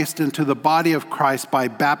placed into the body of Christ by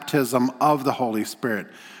baptism of the Holy Spirit.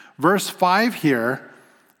 Verse 5 here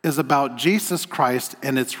is about Jesus Christ,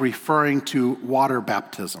 and it's referring to water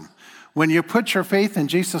baptism. When you put your faith in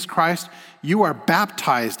Jesus Christ, you are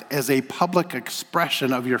baptized as a public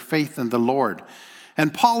expression of your faith in the Lord.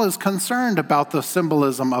 And Paul is concerned about the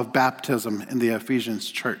symbolism of baptism in the Ephesians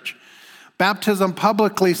church. Baptism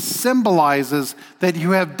publicly symbolizes that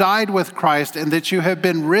you have died with Christ and that you have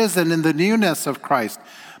been risen in the newness of Christ.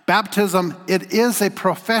 Baptism, it is a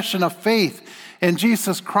profession of faith, and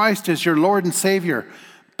Jesus Christ is your Lord and Savior.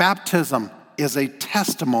 Baptism is a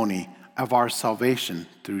testimony of our salvation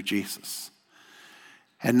through Jesus.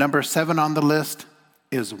 And number 7 on the list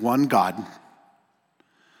is one God.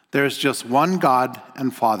 There's just one God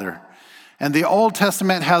and Father. And the Old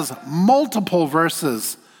Testament has multiple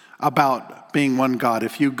verses about being one God.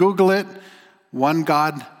 If you Google it, one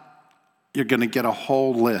God, you're going to get a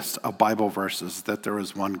whole list of Bible verses that there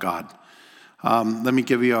is one God. Let me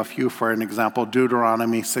give you a few for an example.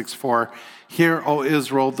 Deuteronomy 6:4. Hear, O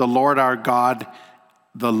Israel, the Lord our God,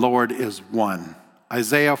 the Lord is one.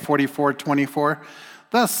 Isaiah 44:24.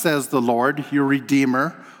 Thus says the Lord, your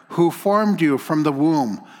Redeemer, who formed you from the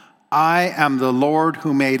womb. I am the Lord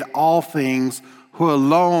who made all things, who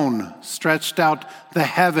alone stretched out the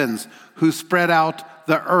heavens, who spread out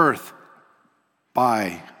the earth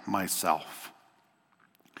by myself.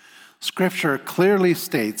 Scripture clearly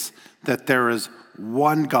states that there is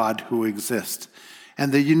one God who exists.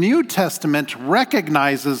 And the New Testament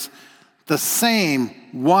recognizes the same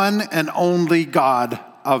one and only God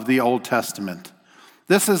of the Old Testament.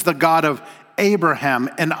 This is the God of Abraham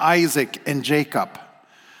and Isaac and Jacob.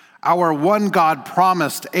 Our one God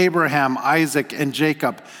promised Abraham, Isaac, and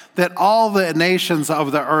Jacob that all the nations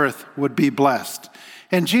of the earth would be blessed.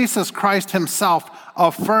 And Jesus Christ himself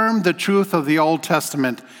affirmed the truth of the Old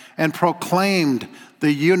Testament and proclaimed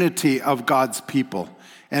the unity of God's people.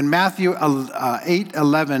 In Matthew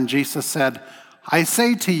 8:11, Jesus said, I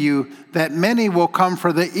say to you that many will come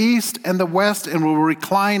from the east and the west and will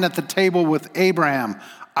recline at the table with Abraham,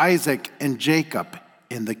 Isaac, and Jacob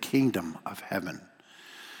in the kingdom of heaven.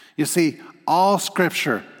 You see, all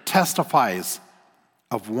Scripture testifies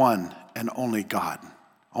of one and only God.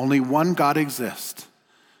 Only one God exists.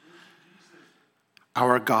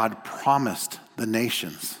 Our God promised the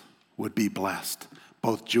nations would be blessed.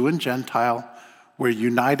 Both Jew and Gentile were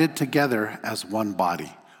united together as one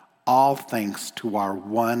body. All thanks to our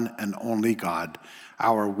one and only God,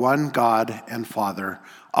 our one God and Father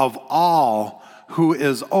of all, who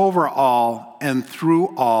is over all and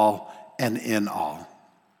through all and in all.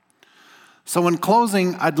 So in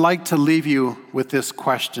closing, I'd like to leave you with this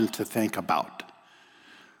question to think about.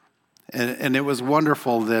 And it was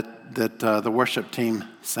wonderful that the worship team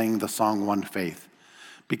sang the song One Faith.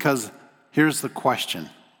 Because here's the question.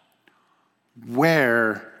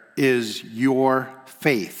 Where is your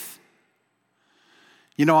faith?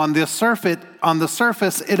 You know, on the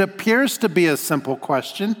surface, it appears to be a simple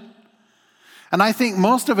question. And I think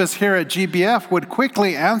most of us here at GBF would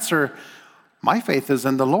quickly answer, my faith is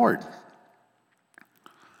in the Lord.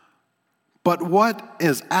 But what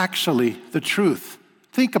is actually the truth?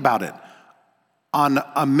 Think about it. On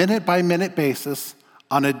a minute-by-minute basis,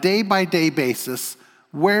 on a day-by-day basis,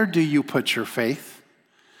 where do you put your faith?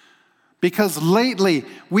 Because lately,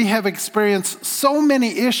 we have experienced so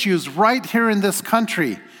many issues right here in this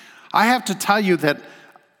country. I have to tell you that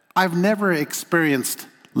I've never experienced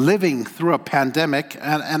living through a pandemic,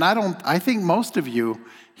 and I think most of you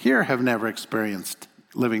here have never experienced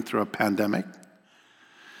living through a pandemic.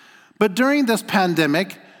 But during this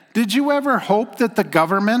pandemic, did you ever hope that the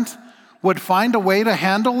government would find a way to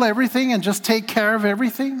handle everything and just take care of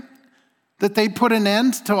everything? That they'd put an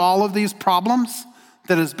end to all of these problems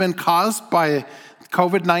that has been caused by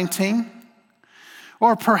COVID-19?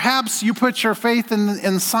 Or perhaps you put your faith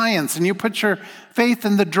in science and you put your faith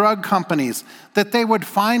in the drug companies, that they would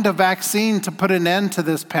find a vaccine to put an end to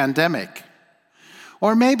this pandemic.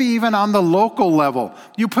 Or maybe even on the local level,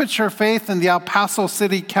 you put your faith in the El Paso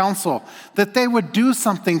City Council, that they would do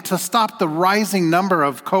something to stop the rising number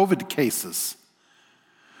of COVID cases.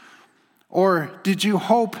 Or did you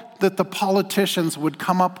hope that the politicians would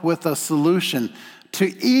come up with a solution to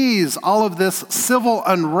ease all of this civil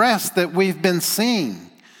unrest that we've been seeing,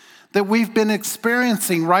 that we've been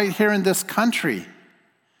experiencing right here in this country?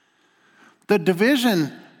 The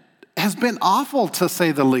division has been awful, to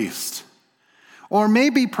say the least. Or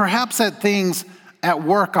maybe perhaps that things at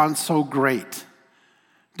work aren't so great.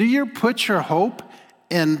 Do you put your hope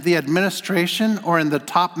in the administration or in the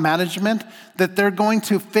top management that they're going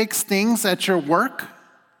to fix things at your work?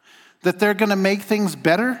 That they're going to make things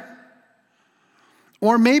better?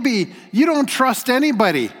 Or maybe you don't trust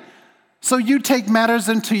anybody, so you take matters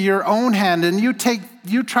into your own hand and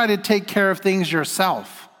you try to take care of things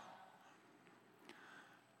yourself.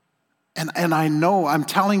 And I know I'm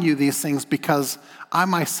telling you these things because I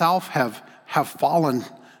myself have fallen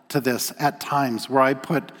to this at times where I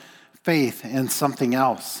put faith in something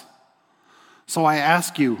else. So I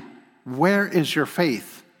ask you, where is your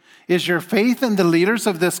faith? Is your faith in the leaders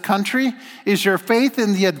of this country? Is your faith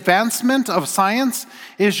in the advancement of science?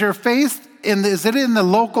 Is your faith is it in the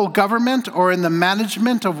local government or in the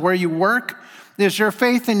management of where you work? Is your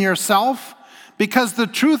faith in yourself? Because the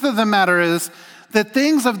truth of the matter is that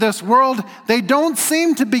things of this world, they don't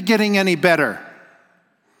seem to be getting any better.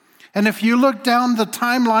 And if you look down the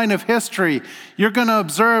timeline of history, you're going to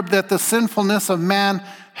observe that the sinfulness of man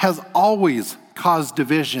has always caused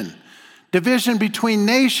division. Division between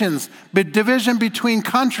nations, division between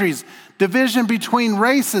countries, division between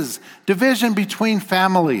races, division between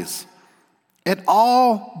families. It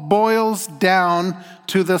all boils down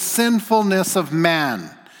to the sinfulness of man.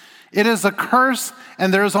 It is a curse,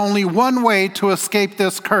 and there is only one way to escape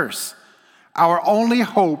this curse. Our only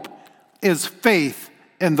hope is faith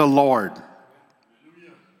in the Lord.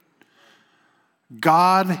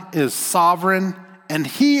 God is sovereign, and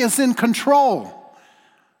He is in control.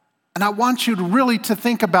 And I want you to really to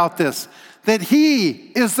think about this, that He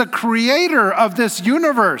is the creator of this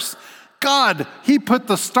universe. God, He put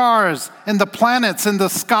the stars and the planets in the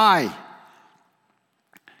sky.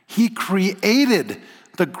 He created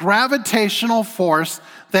the gravitational force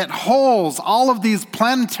that holds all of these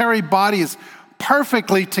planetary bodies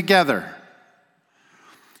perfectly together.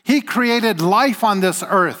 He created life on this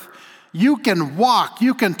earth. You can walk,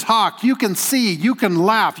 you can talk, you can see, you can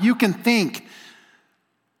laugh, you can think.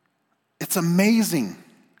 It's amazing.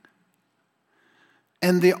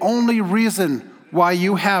 And the only reason why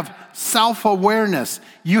you have self-awareness,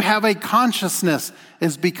 you have a consciousness,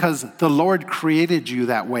 is because the Lord created you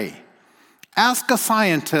that way. Ask a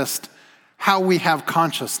scientist how we have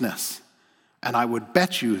consciousness, and I would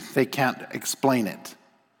bet you they can't explain it.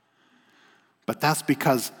 But that's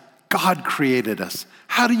because God created us.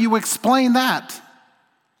 How do you explain that?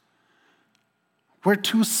 We're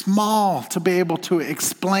too small to be able to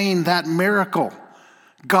explain that miracle.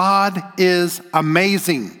 God is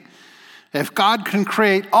amazing. If God can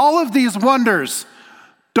create all of these wonders,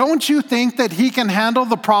 don't you think that he can handle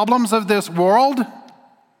the problems of this world?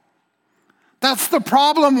 That's the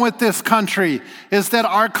problem with this country, is that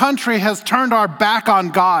our country has turned our back on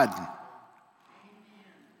God.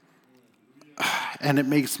 And it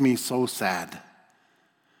makes me so sad.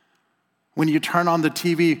 When you turn on the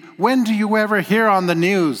TV, when do you ever hear on the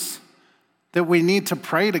news that we need to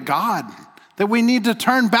pray to God, that we need to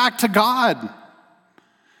turn back to God?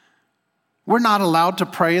 We're not allowed to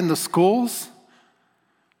pray in the schools.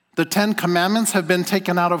 The 10 Commandments have been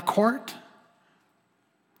taken out of court.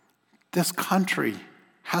 This country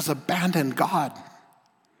has abandoned God,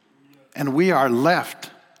 and we are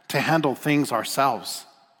left to handle things ourselves.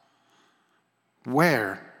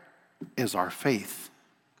 Where is our faith?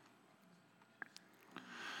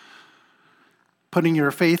 Putting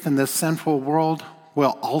your faith in this sinful world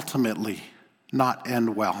will ultimately not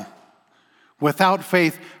end well. Without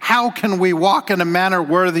faith, how can we walk in a manner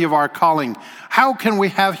worthy of our calling? How can we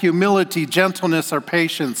have humility, gentleness, or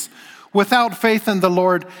patience? Without faith in the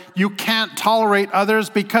Lord, you can't tolerate others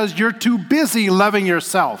because you're too busy loving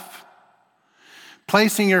yourself.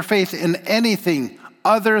 Placing your faith in anything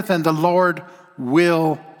other than the Lord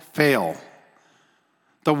will fail.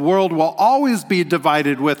 The world will always be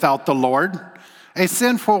divided without the Lord. A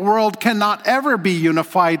sinful world cannot ever be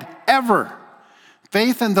unified, ever.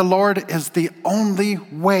 Faith in the Lord is the only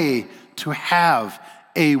way to have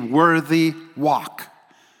a worthy walk.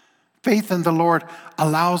 Faith in the Lord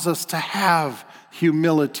allows us to have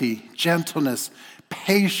humility, gentleness,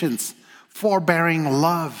 patience, forbearing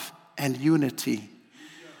love, and unity.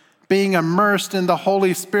 Being immersed in the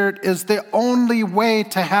Holy Spirit is the only way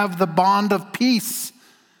to have the bond of peace.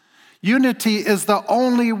 Unity is the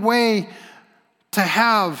only way to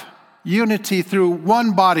have unity through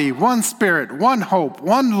one body, one Spirit, one hope,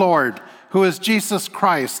 one Lord, who is Jesus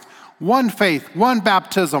Christ, one faith, one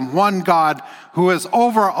baptism, one God, who is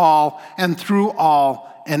over all and through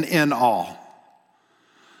all and in all.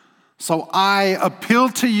 So I appeal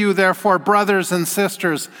to you, therefore, brothers and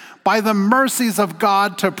sisters, by the mercies of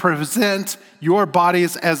God, to present your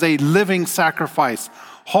bodies as a living sacrifice,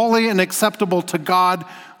 holy and acceptable to God,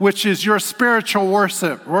 which is your spiritual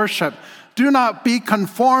worship. Do not be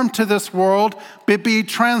conformed to this world, but be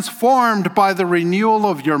transformed by the renewal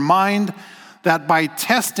of your mind, that by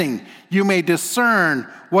testing you may discern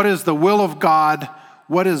what is the will of God,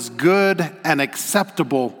 what is good and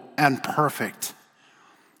acceptable and perfect.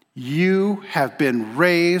 You have been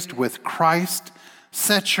raised with Christ.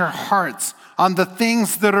 Set your hearts on the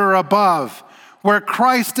things that are above, where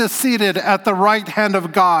Christ is seated at the right hand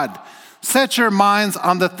of God. Set your minds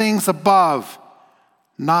on the things above,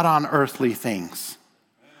 not on earthly things.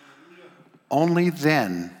 Only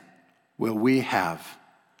then will we have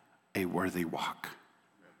a worthy walk.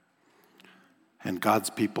 And God's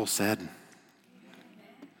people said,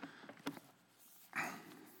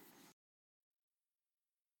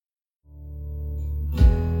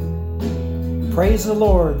 Praise the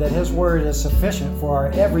Lord that His Word is sufficient for our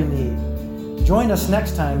every need. Join us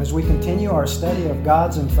next time as we continue our study of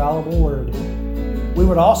God's infallible Word. We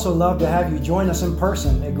would also love to have you join us in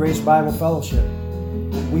person at Grace Bible Fellowship.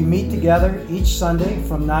 We meet together each Sunday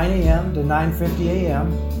from 9 a.m. to 9:50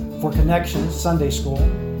 a.m. for Connections Sunday School,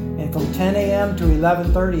 and from 10 a.m. to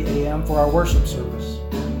 11:30 a.m. for our worship service.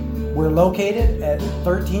 We're located at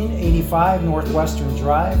 1385 Northwestern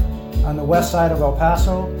Drive on the west side of El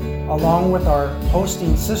Paso, along with our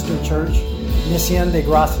hosting sister church, Misión de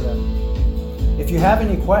Gracia. If you have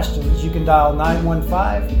any questions, you can dial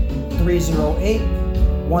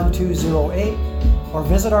 915-308-1208 or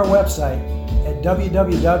visit our website at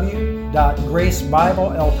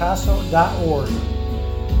www.gracebibleelpaso.org.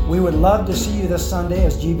 We would love to see you this Sunday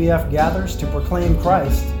as GBF gathers to proclaim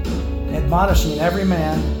Christ, admonishing every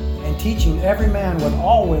man and teaching every man with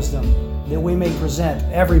all wisdom, that we may present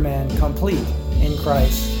every man complete in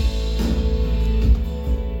Christ.